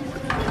drain.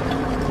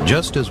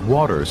 Just as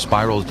water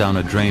spirals down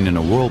a drain in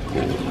a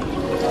whirlpool,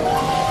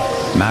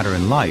 matter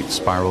and light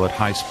spiral at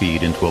high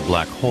speed into a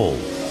black hole.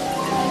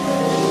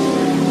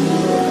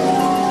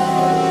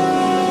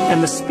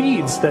 And the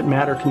speeds that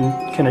matter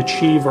can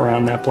achieve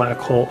around that black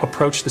hole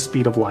approach the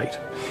speed of light.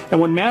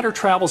 And when matter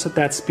travels at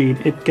that speed,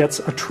 it gets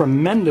a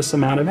tremendous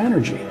amount of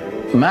energy.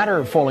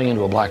 Matter falling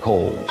into a black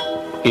hole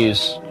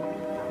is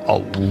a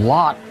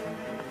lot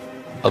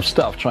of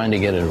stuff trying to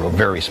get into a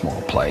very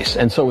small place.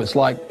 And so it's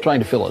like trying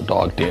to fill a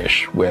dog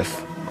dish with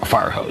a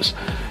fire hose.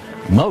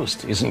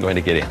 Most isn't going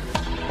to get in.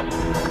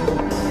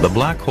 The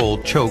black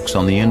hole chokes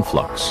on the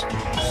influx.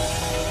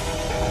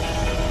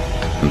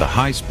 And the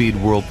high-speed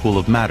whirlpool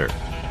of matter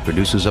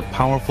produces a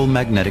powerful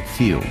magnetic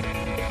field,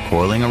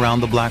 coiling around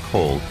the black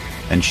hole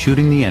and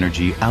shooting the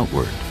energy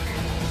outward.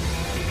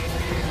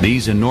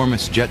 These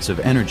enormous jets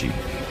of energy,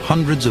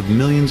 hundreds of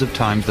millions of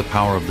times the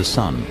power of the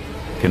sun,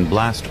 can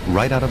blast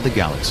right out of the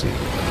galaxy.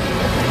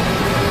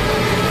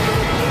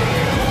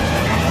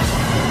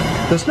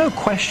 There's no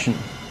question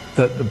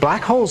that the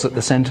black holes at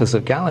the centers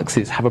of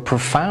galaxies have a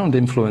profound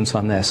influence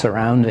on their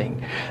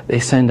surrounding.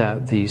 They send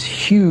out these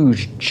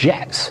huge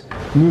jets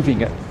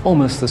moving at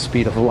almost the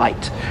speed of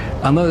light.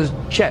 And those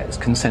jets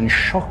can send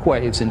shock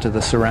waves into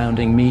the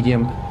surrounding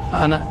medium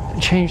and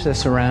change their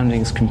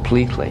surroundings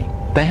completely.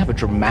 They have a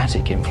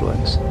dramatic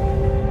influence.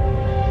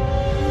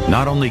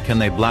 Not only can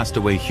they blast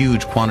away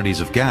huge quantities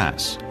of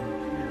gas,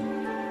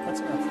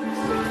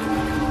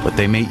 but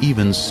they may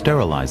even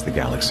sterilize the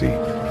galaxy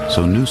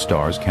so new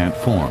stars can't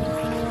form.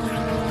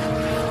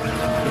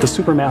 The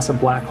supermassive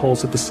black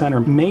holes at the center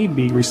may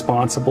be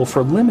responsible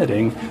for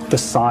limiting the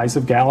size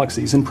of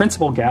galaxies. In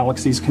principle,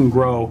 galaxies can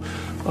grow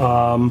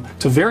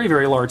to very,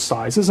 very large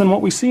sizes, and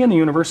what we see in the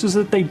universe is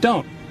that they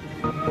don't.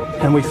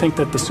 And we think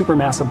that the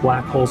supermassive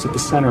black holes at the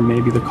center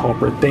may be the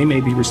culprit. They may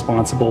be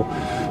responsible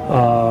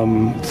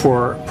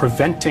for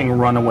preventing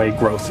runaway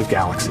growth of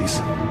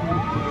galaxies.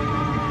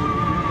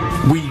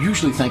 We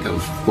usually think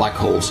of black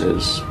holes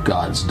as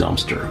God's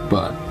dumpster,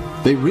 but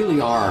they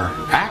really are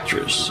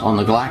actors on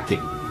the galactic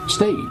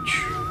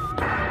stage.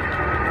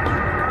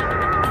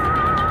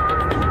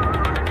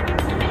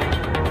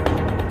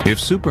 If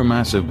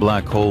supermassive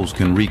black holes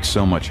can wreak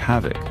so much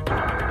havoc,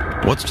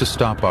 what's to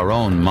stop our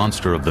own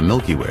monster of the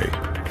Milky Way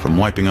from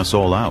wiping us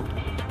all out?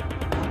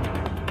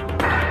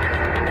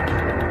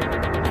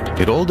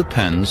 It all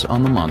depends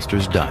on the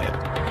monster's diet.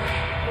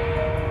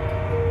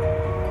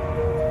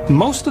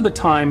 Most of the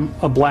time,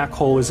 a black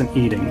hole isn't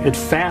eating. It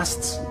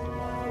fasts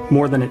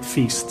more than it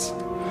feasts.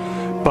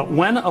 But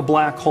when a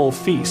black hole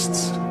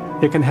feasts,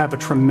 it can have a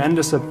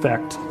tremendous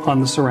effect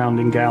on the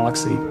surrounding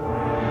galaxy.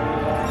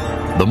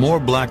 The more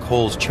black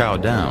holes chow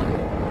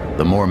down,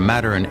 the more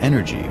matter and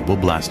energy will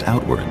blast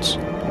outwards.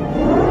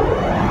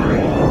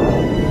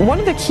 One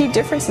of the key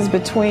differences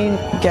between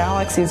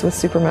galaxies with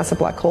supermassive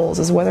black holes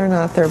is whether or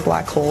not their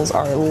black holes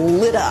are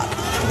lit up,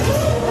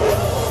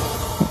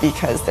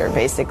 because they're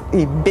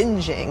basically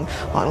binging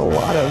on a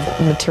lot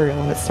of material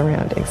in its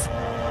surroundings.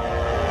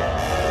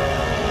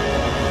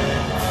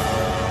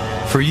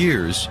 For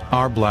years,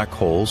 our black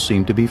holes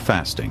seemed to be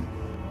fasting,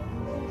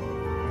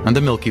 and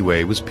the Milky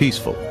Way was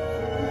peaceful.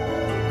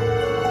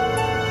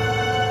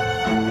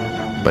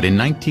 But in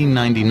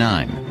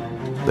 1999,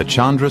 the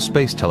Chandra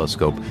Space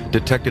Telescope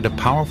detected a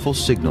powerful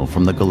signal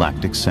from the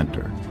galactic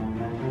center.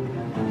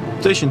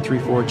 Station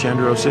 34,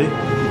 Chandra OC.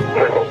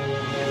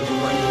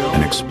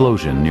 An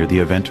explosion near the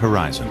event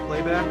horizon.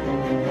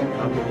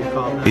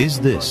 Is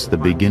this the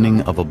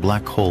beginning of a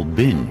black hole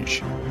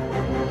binge?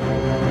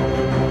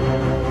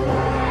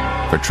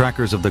 For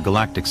trackers of the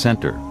galactic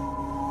center,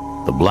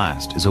 the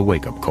blast is a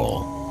wake-up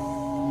call.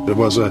 It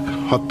was a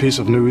hot piece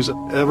of news.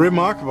 A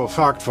remarkable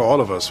fact for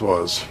all of us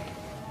was,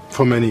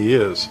 for many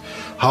years,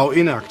 how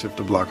inactive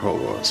the black hole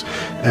was.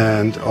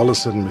 And all of a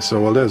sudden we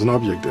saw, well, there's an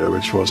object there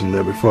which wasn't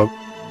there before.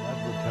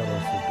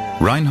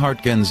 Reinhard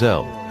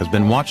Genzel has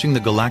been watching the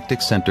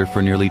galactic center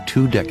for nearly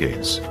 2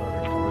 decades.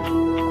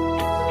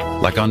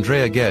 Like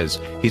Andrea Ghez,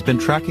 he's been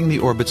tracking the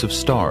orbits of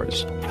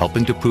stars,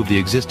 helping to prove the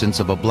existence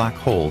of a black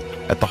hole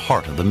at the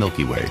heart of the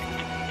Milky Way.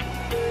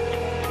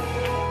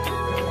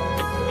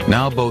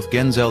 Now both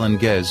Genzel and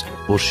Ghez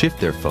will shift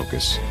their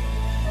focus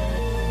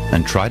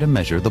and try to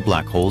measure the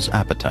black hole's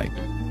appetite.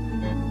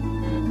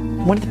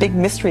 One of the big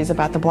mysteries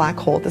about the black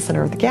hole at the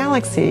center of the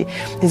galaxy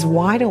is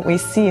why don't we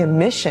see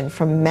emission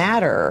from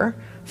matter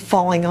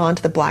falling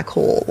onto the black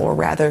hole, or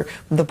rather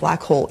the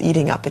black hole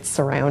eating up its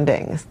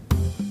surroundings.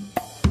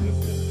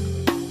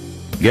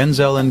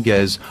 Genzel and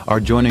Gez are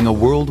joining a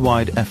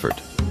worldwide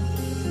effort.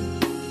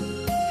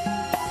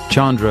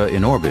 Chandra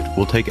in orbit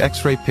will take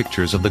X-ray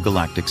pictures of the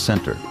galactic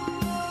center.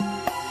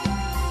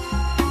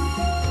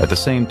 At the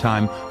same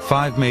time,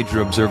 5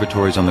 major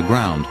observatories on the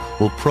ground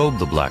will probe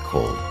the black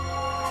hole,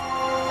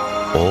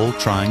 all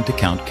trying to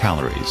count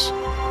calories.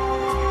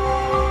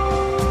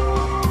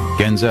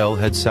 Genzel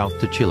heads south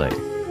to Chile,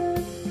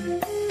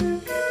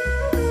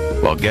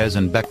 while Gez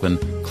and Becklin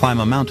climb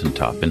a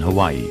mountaintop in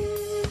Hawaii.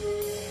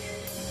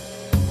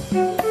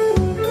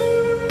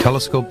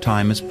 Telescope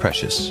time is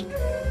precious.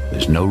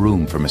 There's no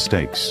room for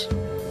mistakes.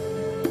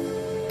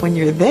 When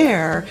you're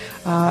there,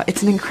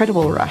 it's an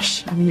incredible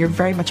rush. I mean, you're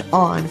very much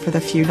on for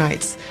the few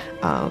nights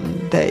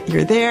that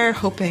you're there,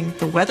 hoping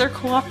the weather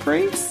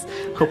cooperates,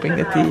 hoping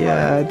that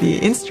the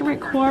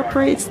instrument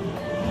cooperates.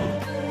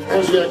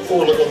 How's the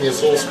Yak-4 look on the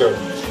oscilloscope?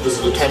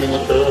 Does the timing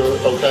look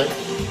okay?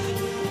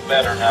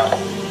 Better now.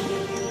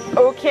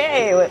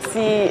 Okay, let's see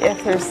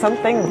if there's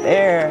something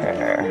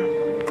there.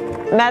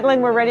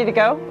 Madeline, we're ready to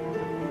go?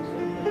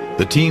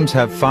 The teams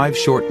have 5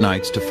 short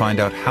nights to find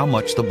out how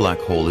much the black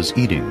hole is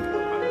eating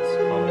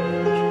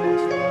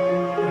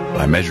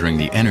by measuring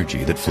the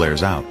energy that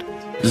flares out.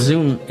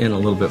 Zoom in a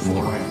little bit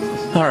more.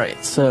 All right,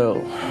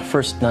 so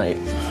first night.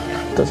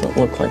 Doesn't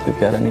look like we've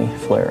got any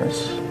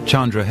flares.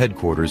 Chandra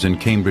headquarters in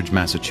Cambridge,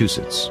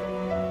 Massachusetts.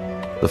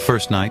 The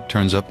first night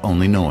turns up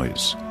only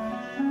noise.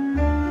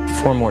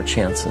 4 more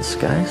chances,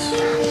 guys.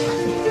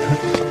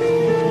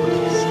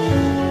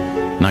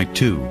 Night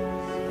 2.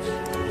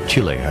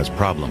 Chile has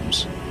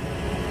problems.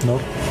 No,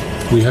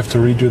 we have to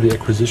redo the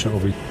acquisition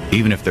of it.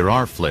 Even if there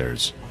are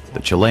flares, the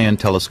Chilean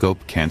telescope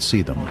can't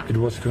see them. It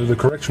was the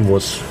correction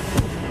was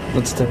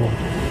unstable.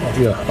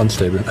 Yeah,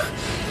 unstable.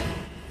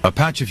 A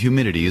patch of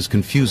humidity is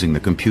confusing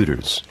the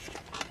computers.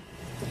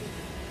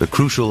 The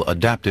crucial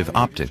adaptive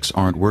optics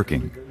aren't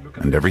working,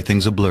 and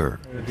everything's a blur.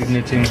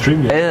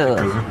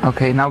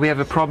 Okay, now we have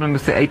a problem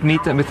with the 8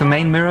 meter, with the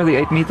main mirror. The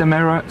 8 meter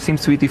mirror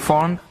seems to be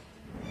deformed.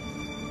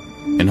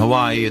 In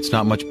Hawaii, it's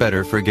not much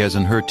better for Gez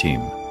and her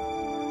team.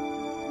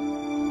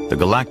 The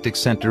galactic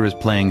center is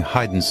playing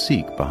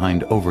hide-and-seek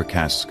behind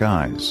overcast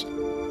skies.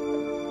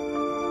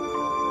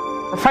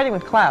 We're fighting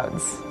with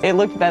clouds. It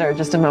looked better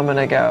just a moment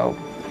ago,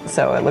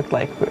 so it looked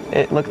like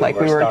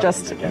we were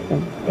just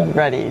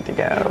ready to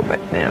go, but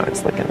now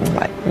it's looking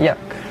like yuck.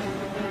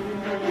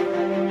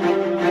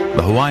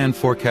 The Hawaiian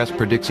forecast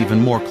predicts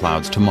even more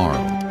clouds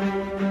tomorrow.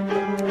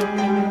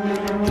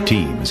 The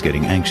team is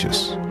getting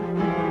anxious.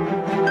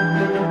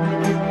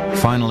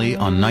 Finally,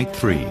 on night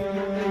 3,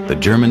 the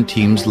German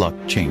team's luck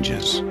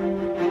changes.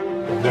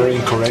 They're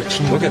in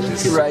correction. Look at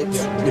this. Right.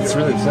 It's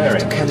really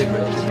flaring.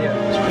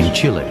 In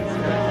Chile,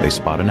 they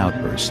spot an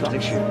outburst.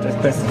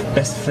 That's the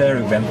best flare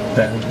event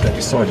that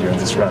we saw during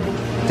this run.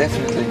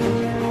 Definitely.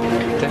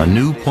 A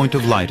new point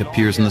of light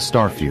appears in the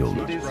starfield,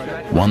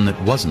 one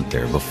that wasn't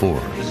there before.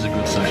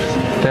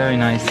 Very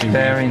nice,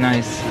 very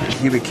nice.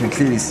 Here we can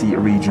clearly see a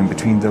region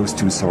between those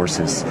 2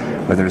 sources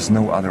where there is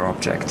no other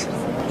object.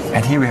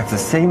 And here we have the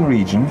same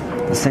region,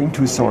 the same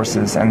 2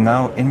 sources, and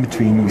now in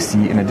between we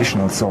see an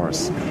additional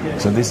source.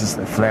 So this is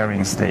the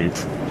flaring state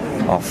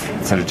of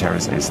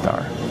Sagittarius A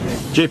star.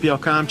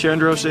 JPL-COM,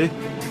 Chandra OC.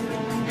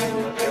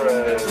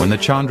 When the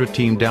Chandra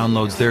team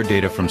downloads their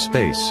data from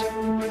space,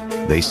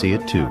 they see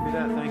it too.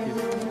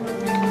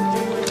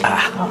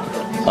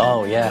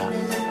 Oh, yeah.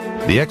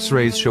 The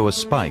X-rays show a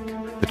spike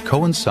that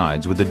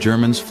coincides with the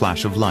Germans'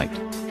 flash of light.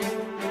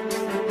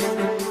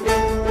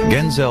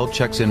 Genzel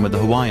checks in with the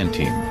Hawaiian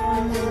team,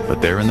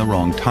 but they're in the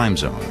wrong time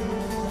zone.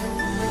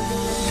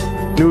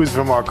 News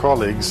from our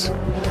colleagues,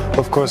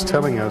 of course,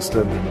 telling us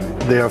that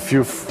they are a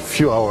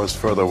few hours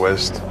further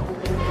west,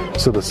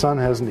 so the sun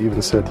hasn't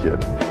even set yet.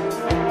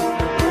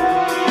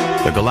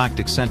 The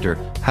galactic center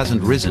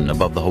hasn't risen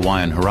above the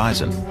Hawaiian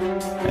horizon,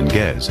 and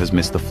Gez has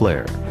missed the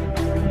flare.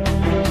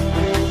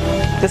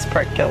 This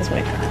part kills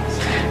me.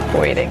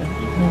 Waiting.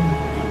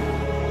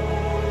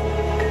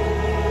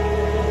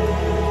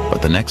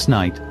 But the next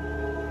night,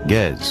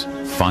 Gez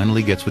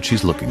finally gets what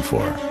she's looking for.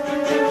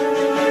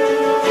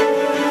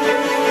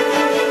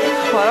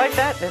 Well, I like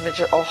that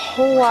image a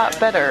whole lot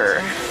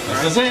better.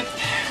 This is it.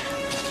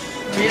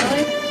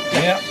 Really?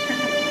 Yeah.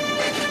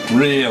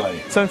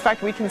 Really. So in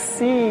fact, we can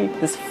see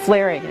this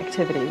flaring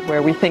activity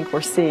where we think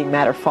we're seeing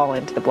matter fall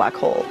into the black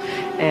hole.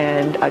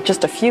 And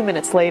just a few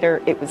minutes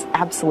later, it was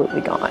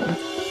absolutely gone.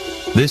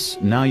 This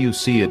now you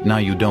see it, now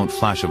you don't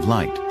flash of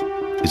light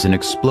is an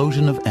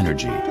explosion of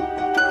energy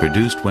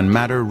produced when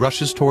matter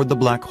rushes toward the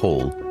black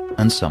hole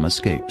and some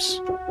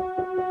escapes.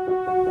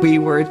 We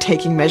were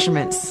taking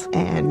measurements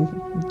and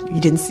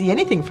you didn't see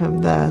anything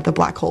from the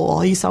black hole.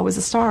 All you saw was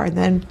a star, and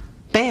then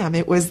bam,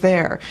 it was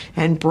there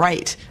and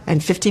bright,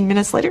 and 15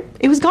 minutes later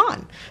it was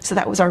gone. So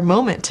that was our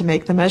moment to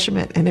make the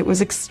measurement, and it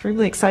was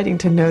extremely exciting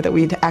to know that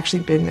we'd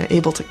actually been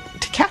able to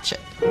catch it.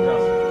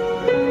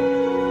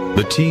 The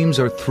The teams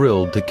are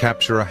thrilled to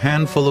capture a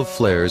handful of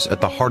flares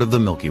at the heart of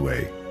the Milky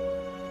Way,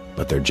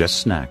 but they're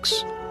just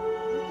snacks.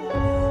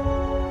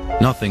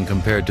 Nothing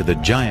compared to the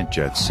giant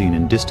jets seen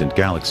in distant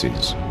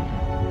galaxies.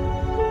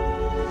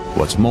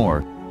 What's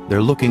more,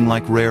 they're looking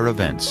like rare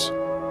events.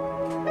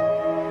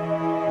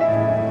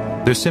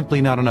 There's simply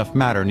not enough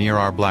matter near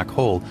our black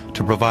hole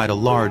to provide a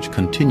large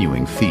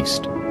continuing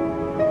feast.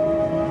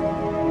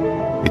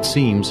 It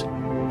seems,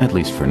 at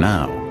least for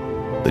now,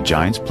 the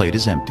giant's plate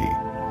is empty.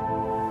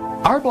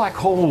 Our black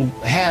hole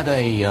had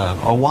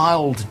a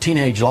wild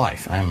teenage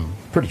life. I'm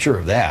pretty sure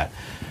of that.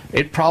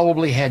 It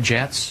probably had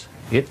jets.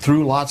 It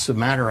threw lots of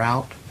matter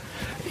out.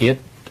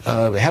 It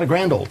had a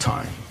grand old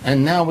time.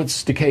 And now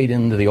it's decayed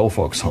into the old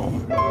folks'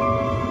 home.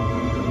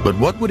 But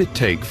what would it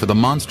take for the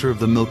monster of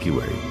the Milky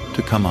Way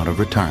to come out of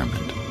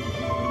retirement?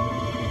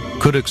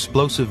 Could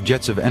explosive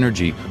jets of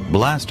energy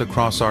blast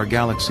across our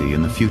galaxy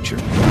in the future?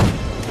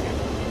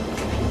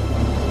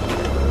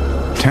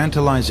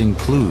 Tantalizing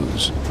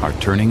clues are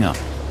turning up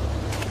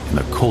in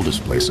the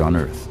coldest place on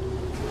Earth.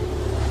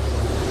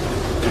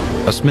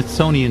 A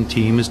Smithsonian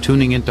team is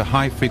tuning into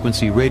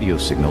high-frequency radio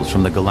signals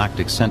from the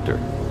galactic center.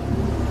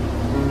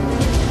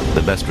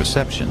 The best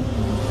reception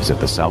is at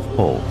the South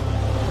Pole.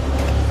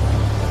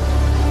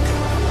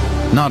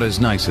 Not as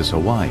nice as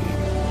Hawaii,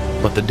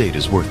 but the date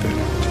is worth it.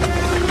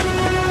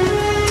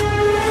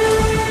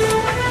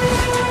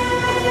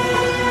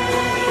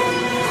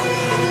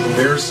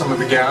 There's some of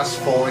the gas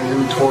falling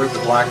in toward the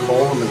black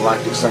hole in the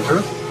galactic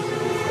center.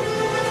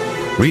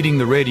 Reading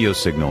the radio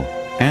signal,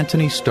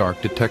 Anthony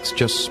Stark detects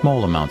just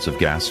small amounts of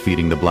gas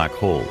feeding the black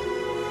hole.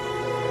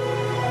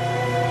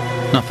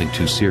 Nothing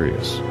too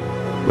serious.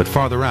 But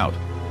farther out,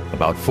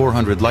 about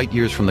 400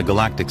 light-years from the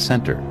galactic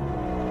center,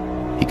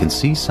 he can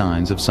see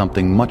signs of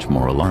something much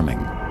more alarming.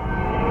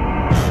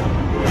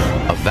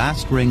 A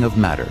vast ring of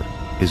matter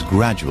is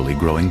gradually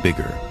growing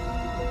bigger.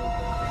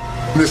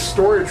 This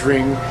storage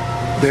ring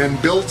then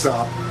builds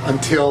up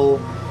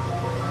until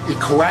it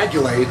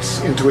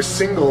coagulates into a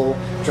single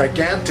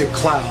gigantic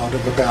cloud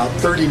of about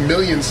 30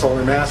 million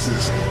solar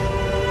masses.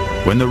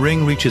 When the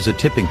ring reaches a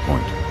tipping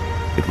point,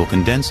 it will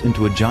condense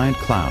into a giant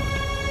cloud,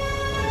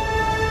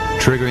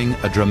 triggering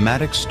a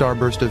dramatic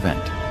starburst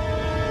event,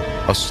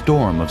 a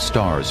storm of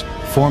stars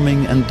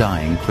forming and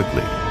dying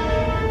quickly.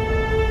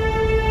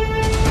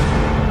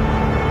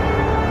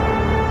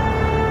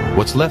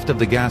 What's left of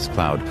the gas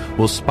cloud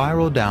will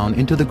spiral down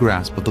into the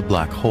grasp of the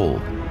black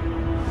hole,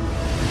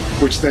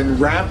 which then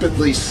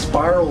rapidly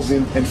spirals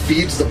in and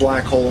feeds the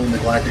black hole in the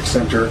galactic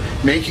center,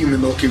 making the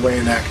Milky Way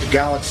an active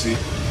galaxy.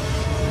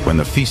 When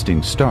the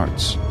feasting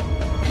starts,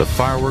 the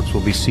fireworks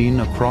will be seen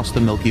across the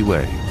Milky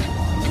Way.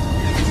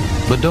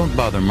 But don't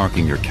bother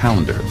marking your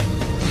calendar.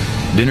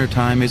 Dinner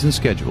time isn't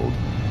scheduled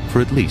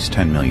for at least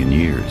 10 million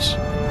years.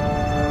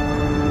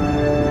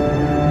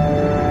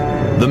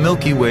 The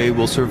Milky Way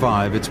will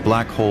survive its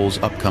black hole's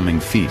upcoming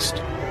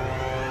feast.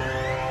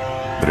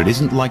 But it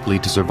isn't likely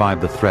to survive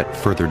the threat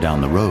further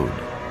down the road: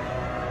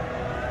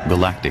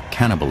 galactic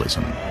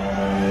cannibalism.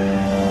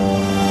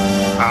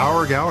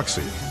 Our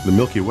galaxy, the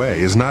Milky Way,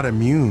 is not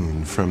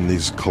immune from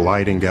these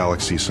colliding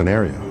galaxy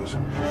scenarios.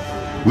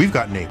 We've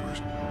got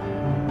neighbors.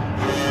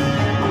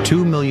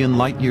 2 million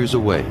light-years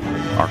away,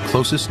 our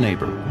closest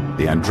neighbor,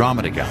 the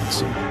Andromeda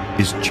Galaxy,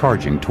 is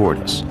charging toward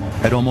us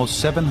at almost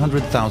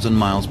 700,000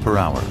 miles per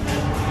hour.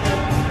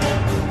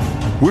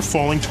 We're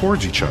falling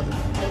towards each other,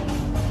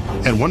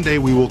 and one day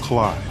we will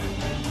collide.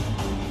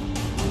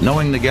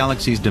 Knowing the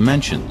galaxy's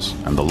dimensions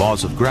and the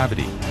laws of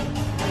gravity,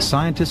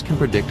 scientists can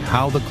predict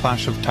how the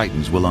clash of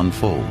titans will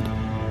unfold.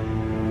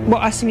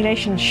 What our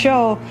simulations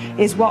show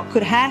is what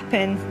could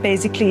happen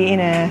basically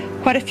in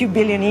quite a few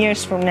billion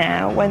years from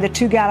now, when the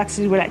two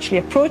galaxies will actually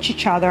approach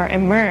each other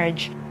and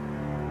merge.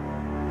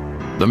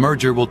 The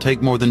merger will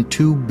take more than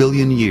 2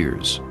 billion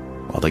years,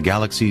 while the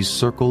galaxies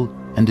circle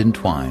and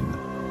entwine.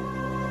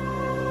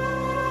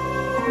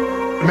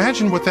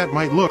 Imagine what that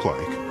might look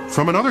like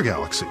from another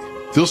galaxy.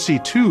 They'll see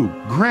two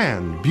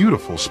grand,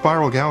 beautiful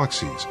spiral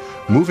galaxies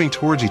moving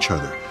towards each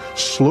other,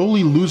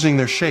 slowly losing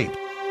their shape.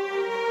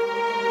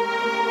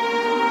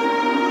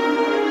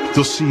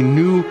 They'll see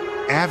new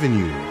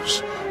avenues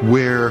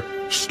where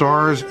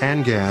stars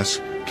and gas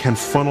can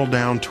funnel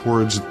down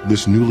towards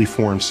this newly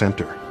formed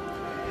center,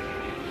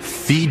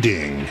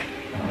 feeding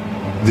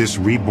this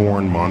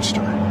reborn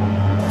monster.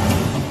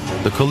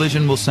 The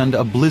collision will send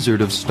a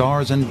blizzard of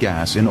stars and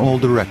gas in all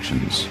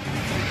directions.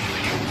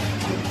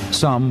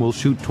 Some will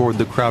shoot toward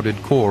the crowded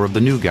core of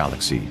the new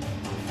galaxy,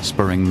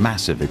 spurring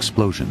massive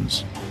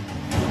explosions.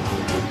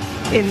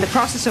 In the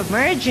process of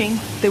merging,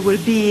 there will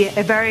be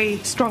a very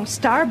strong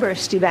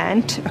starburst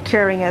event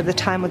occurring at the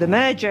time of the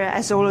merger,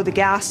 as all of the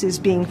gas is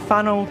being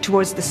funneled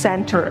towards the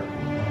center.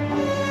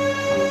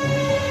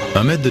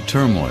 Amid the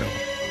turmoil,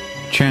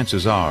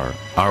 chances are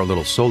our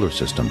little solar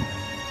system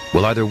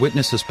will either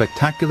witness a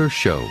spectacular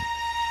show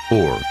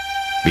or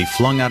be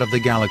flung out of the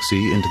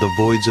galaxy into the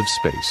voids of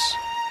space.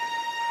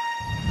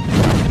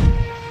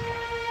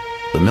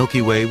 The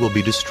Milky Way will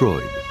be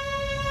destroyed.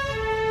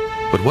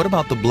 But what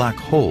about the black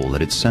hole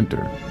at its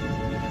center?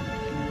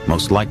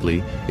 Most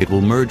likely, it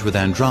will merge with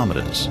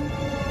Andromeda's,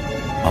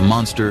 a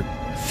monster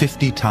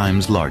 50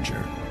 times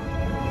larger.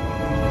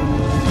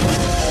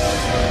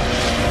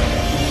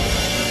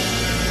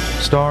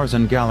 Stars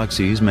and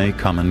galaxies may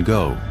come and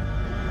go,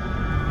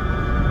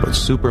 but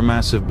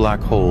supermassive black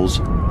holes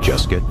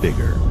just get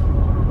bigger.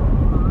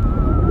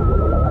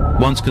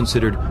 Once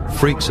considered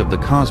freaks of the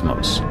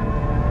cosmos,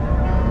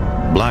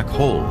 black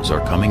holes are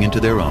coming into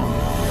their own,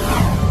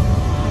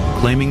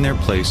 claiming their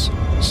place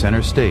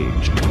center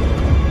stage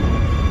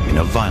in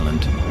a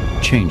violent,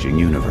 changing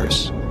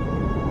universe.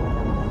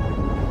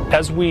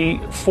 As we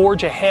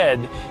forge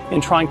ahead in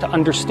trying to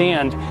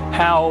understand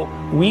how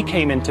we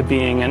came into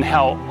being and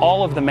how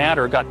all of the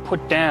matter got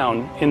put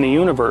down in the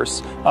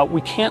universe,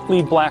 we can't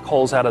leave black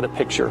holes out of the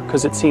picture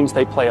because it seems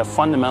they play a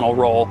fundamental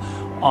role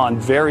on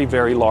very,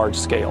 very large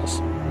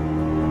scales.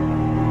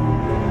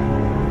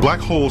 Black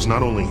holes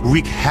not only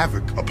wreak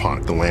havoc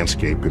upon the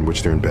landscape in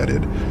which they're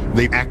embedded,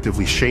 they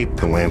actively shape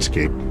the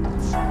landscape.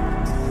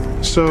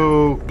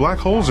 So black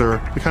holes are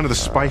kind of the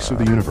spice of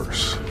the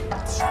universe.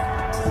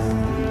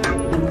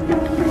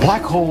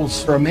 Black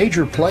holes are a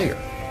major player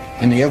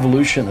in the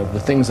evolution of the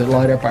things that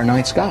light up our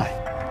night sky.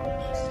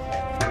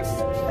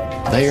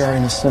 They are,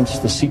 in a sense,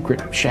 the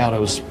secret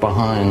shadows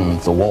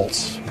behind the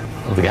walls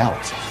of the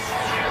galaxy.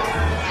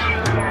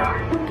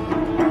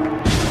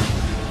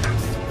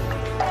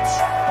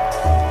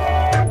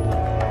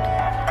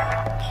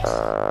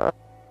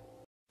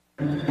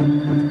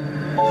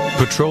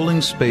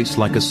 Patrolling space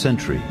like a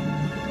sentry,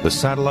 the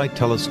satellite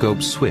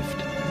telescope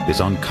SWIFT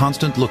is on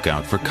constant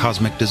lookout for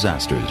cosmic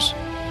disasters.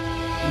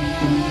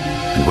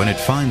 And when it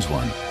finds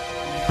one,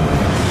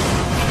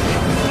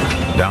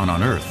 down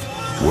on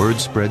Earth,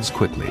 word spreads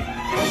quickly.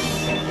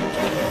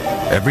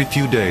 Every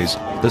few days,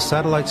 the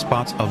satellite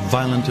spots a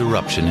violent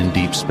eruption in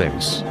deep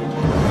space,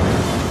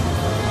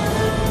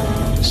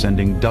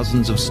 sending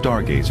dozens of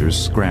stargazers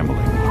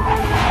scrambling.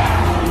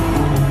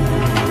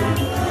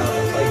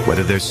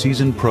 Whether they're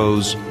seasoned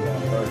pros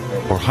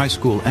or high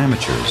school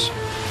amateurs,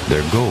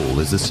 their goal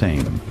is the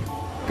same.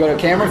 Go to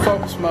camera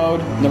focus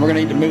mode, and then we're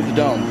going to need to move the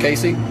dome.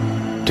 Casey?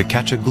 To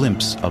catch a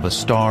glimpse of a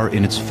star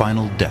in its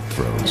final death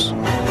throes.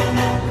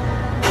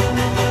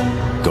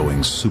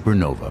 Going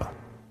supernova.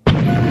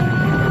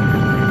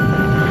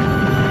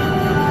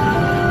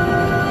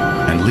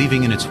 And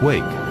leaving in its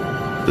wake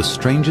the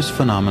strangest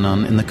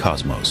phenomenon in the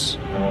cosmos.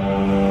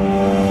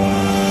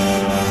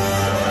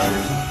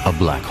 A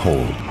black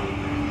hole.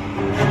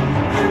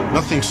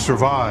 Nothing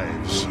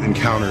survives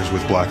encounters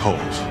with black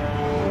holes.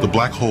 The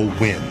black hole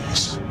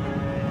wins.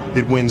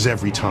 It wins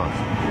every time.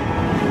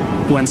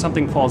 When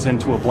something falls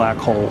into a black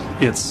hole,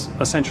 it's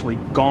essentially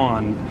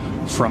gone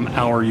from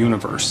our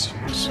universe.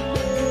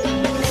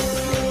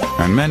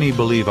 And many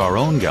believe our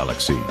own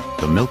galaxy,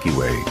 the Milky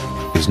Way,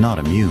 is not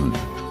immune,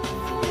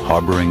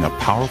 harboring a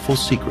powerful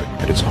secret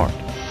at its heart.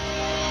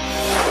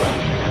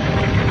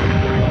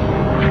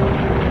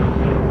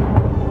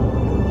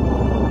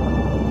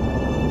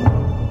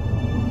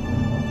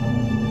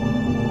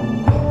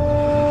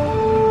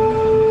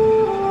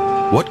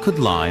 What could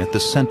lie at the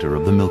center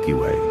of the Milky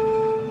Way?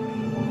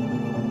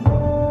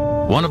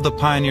 One of the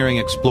pioneering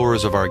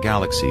explorers of our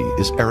galaxy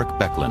is Eric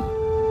Becklin.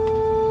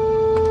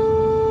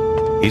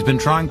 He's been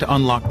trying to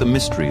unlock the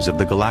mysteries of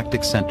the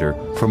galactic center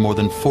for more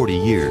than 40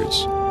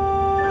 years.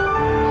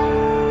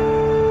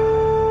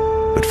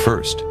 But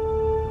first,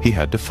 he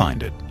had to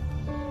find it.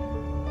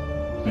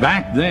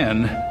 Back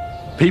then,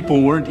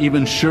 people weren't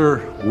even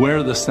sure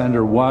where the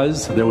center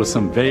was. There was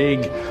some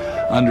vague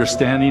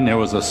understanding. There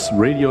was a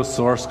radio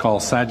source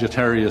called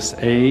Sagittarius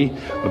A,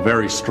 a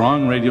very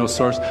strong radio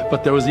source,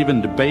 but there was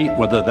even debate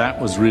whether that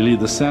was really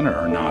the center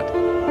or not.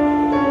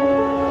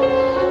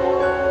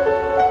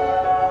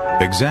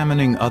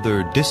 Examining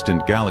other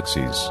distant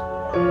galaxies,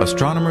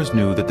 astronomers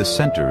knew that the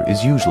center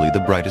is usually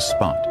the brightest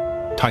spot,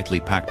 tightly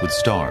packed with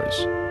stars.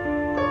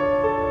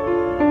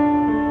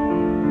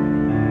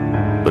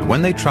 But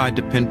when they tried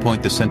to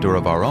pinpoint the center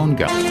of our own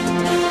galaxy,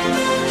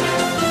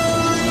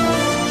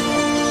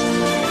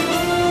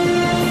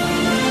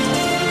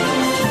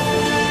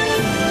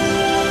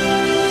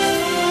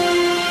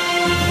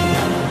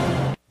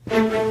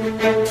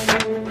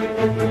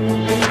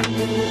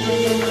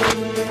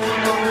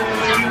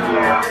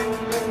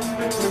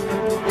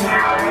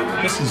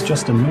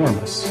 just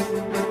enormous.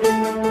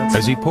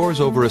 As he pores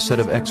over a set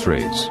of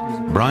X-rays,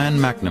 Brian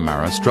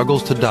McNamara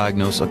struggles to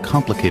diagnose a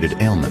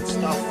complicated ailment.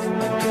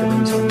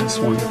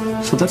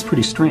 So that's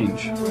pretty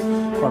strange.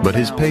 But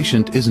his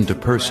patient isn't a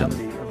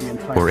person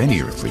or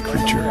any earthly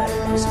creature.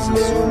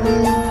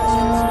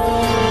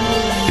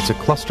 It's a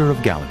cluster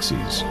of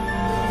galaxies,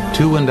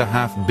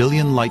 2.5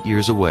 billion light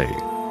years away,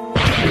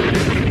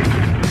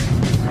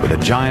 with a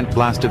giant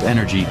blast of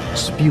energy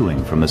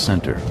spewing from the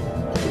center.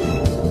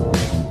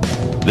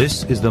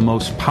 This is the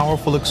most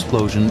powerful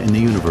explosion in the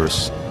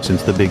universe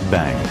since the Big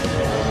Bang.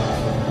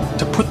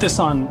 To put this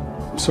on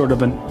sort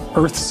of an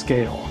Earth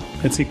scale,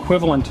 it's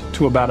equivalent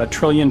to about 1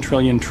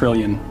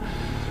 trillion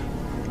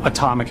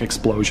atomic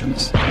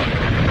explosions.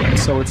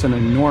 So it's an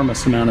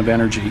enormous amount of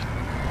energy.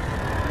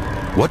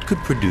 What could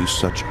produce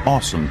such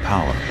awesome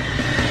power?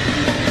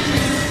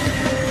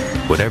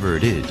 Whatever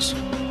it is,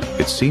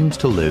 it seems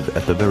to live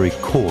at the very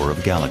core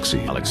of galaxy,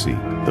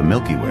 the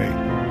Milky Way.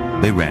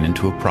 They ran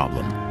into a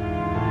problem.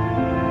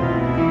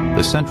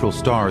 The central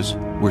stars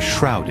were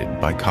shrouded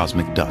by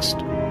cosmic dust.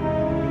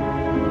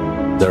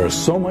 There is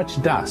so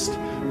much dust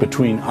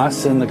between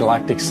us and the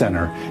galactic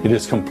center, it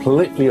is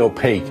completely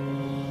opaque.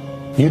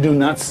 You do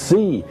not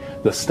see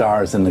the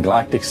stars in the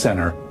galactic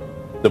center.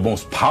 The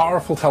most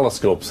powerful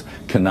telescopes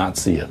cannot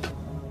see it.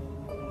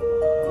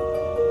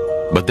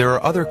 But there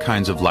are other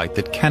kinds of light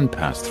that can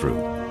pass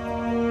through,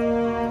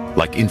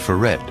 like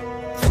infrared,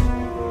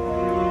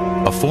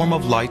 a form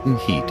of light and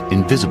heat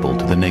invisible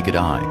to the naked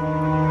eye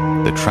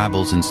that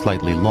travels in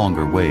slightly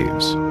longer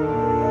waves.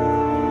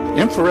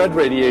 Infrared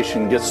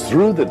radiation gets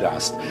through the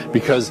dust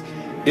because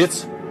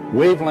its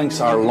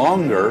wavelengths are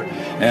longer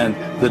and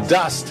the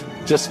dust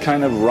just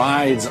kind of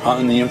rides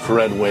on the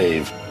infrared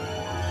wave.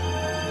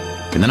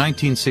 In the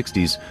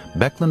 1960s,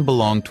 Beckland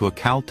belonged to a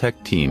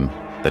Caltech team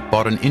that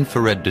bought an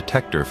infrared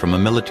detector from a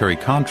military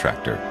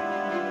contractor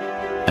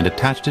and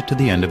attached it to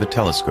the end of a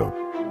telescope.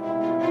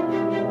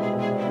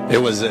 It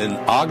was in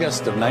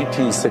August of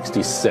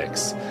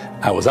 1966.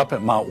 I was up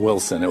at Mount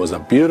Wilson. It was a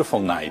beautiful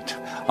night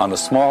on a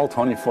small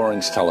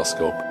 24-inch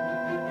telescope.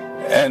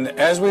 And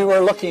as we were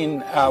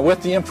looking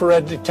with the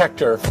infrared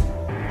detector,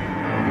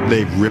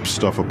 they rip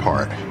stuff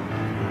apart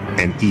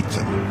and eat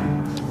them.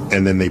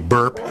 And then they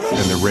burp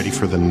and they're ready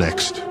for the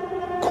next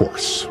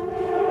course.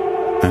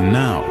 And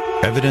now,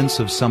 evidence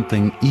of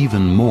something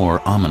even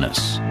more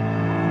ominous.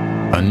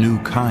 A new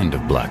kind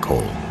of black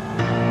hole,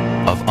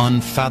 of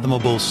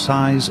unfathomable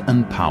size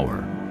and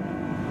power.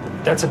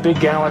 That's a big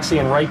galaxy,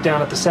 and right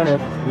down at the center,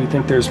 we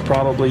think there's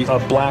probably a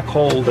black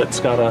hole that's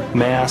got a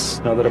mass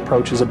that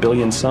approaches 1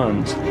 billion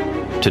suns.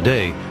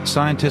 Today,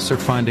 scientists are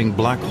finding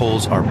black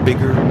holes are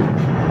bigger,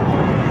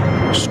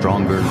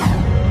 stronger,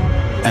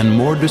 and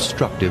more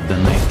destructive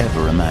than they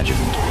ever imagined.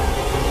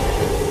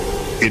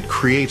 It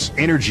creates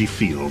energy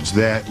fields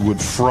that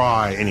would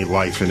fry any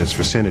life in its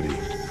vicinity.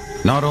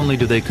 Not only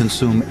do they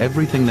consume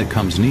everything that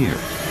comes near,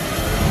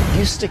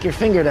 you stick your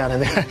finger down in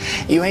there,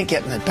 you ain't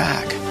getting it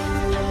back.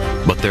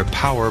 But their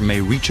power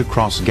may reach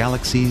across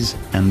galaxies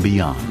and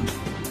beyond.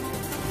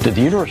 Did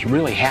the universe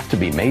really have to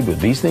be made with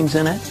these things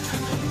in it?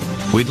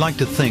 We'd like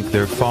to think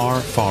they're far,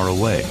 far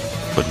away.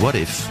 But what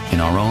if, in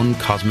our own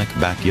cosmic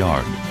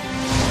backyard,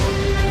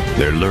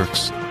 there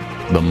lurks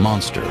the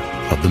monster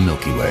of the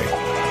Milky Way?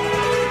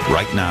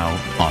 Right now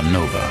on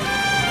Nova.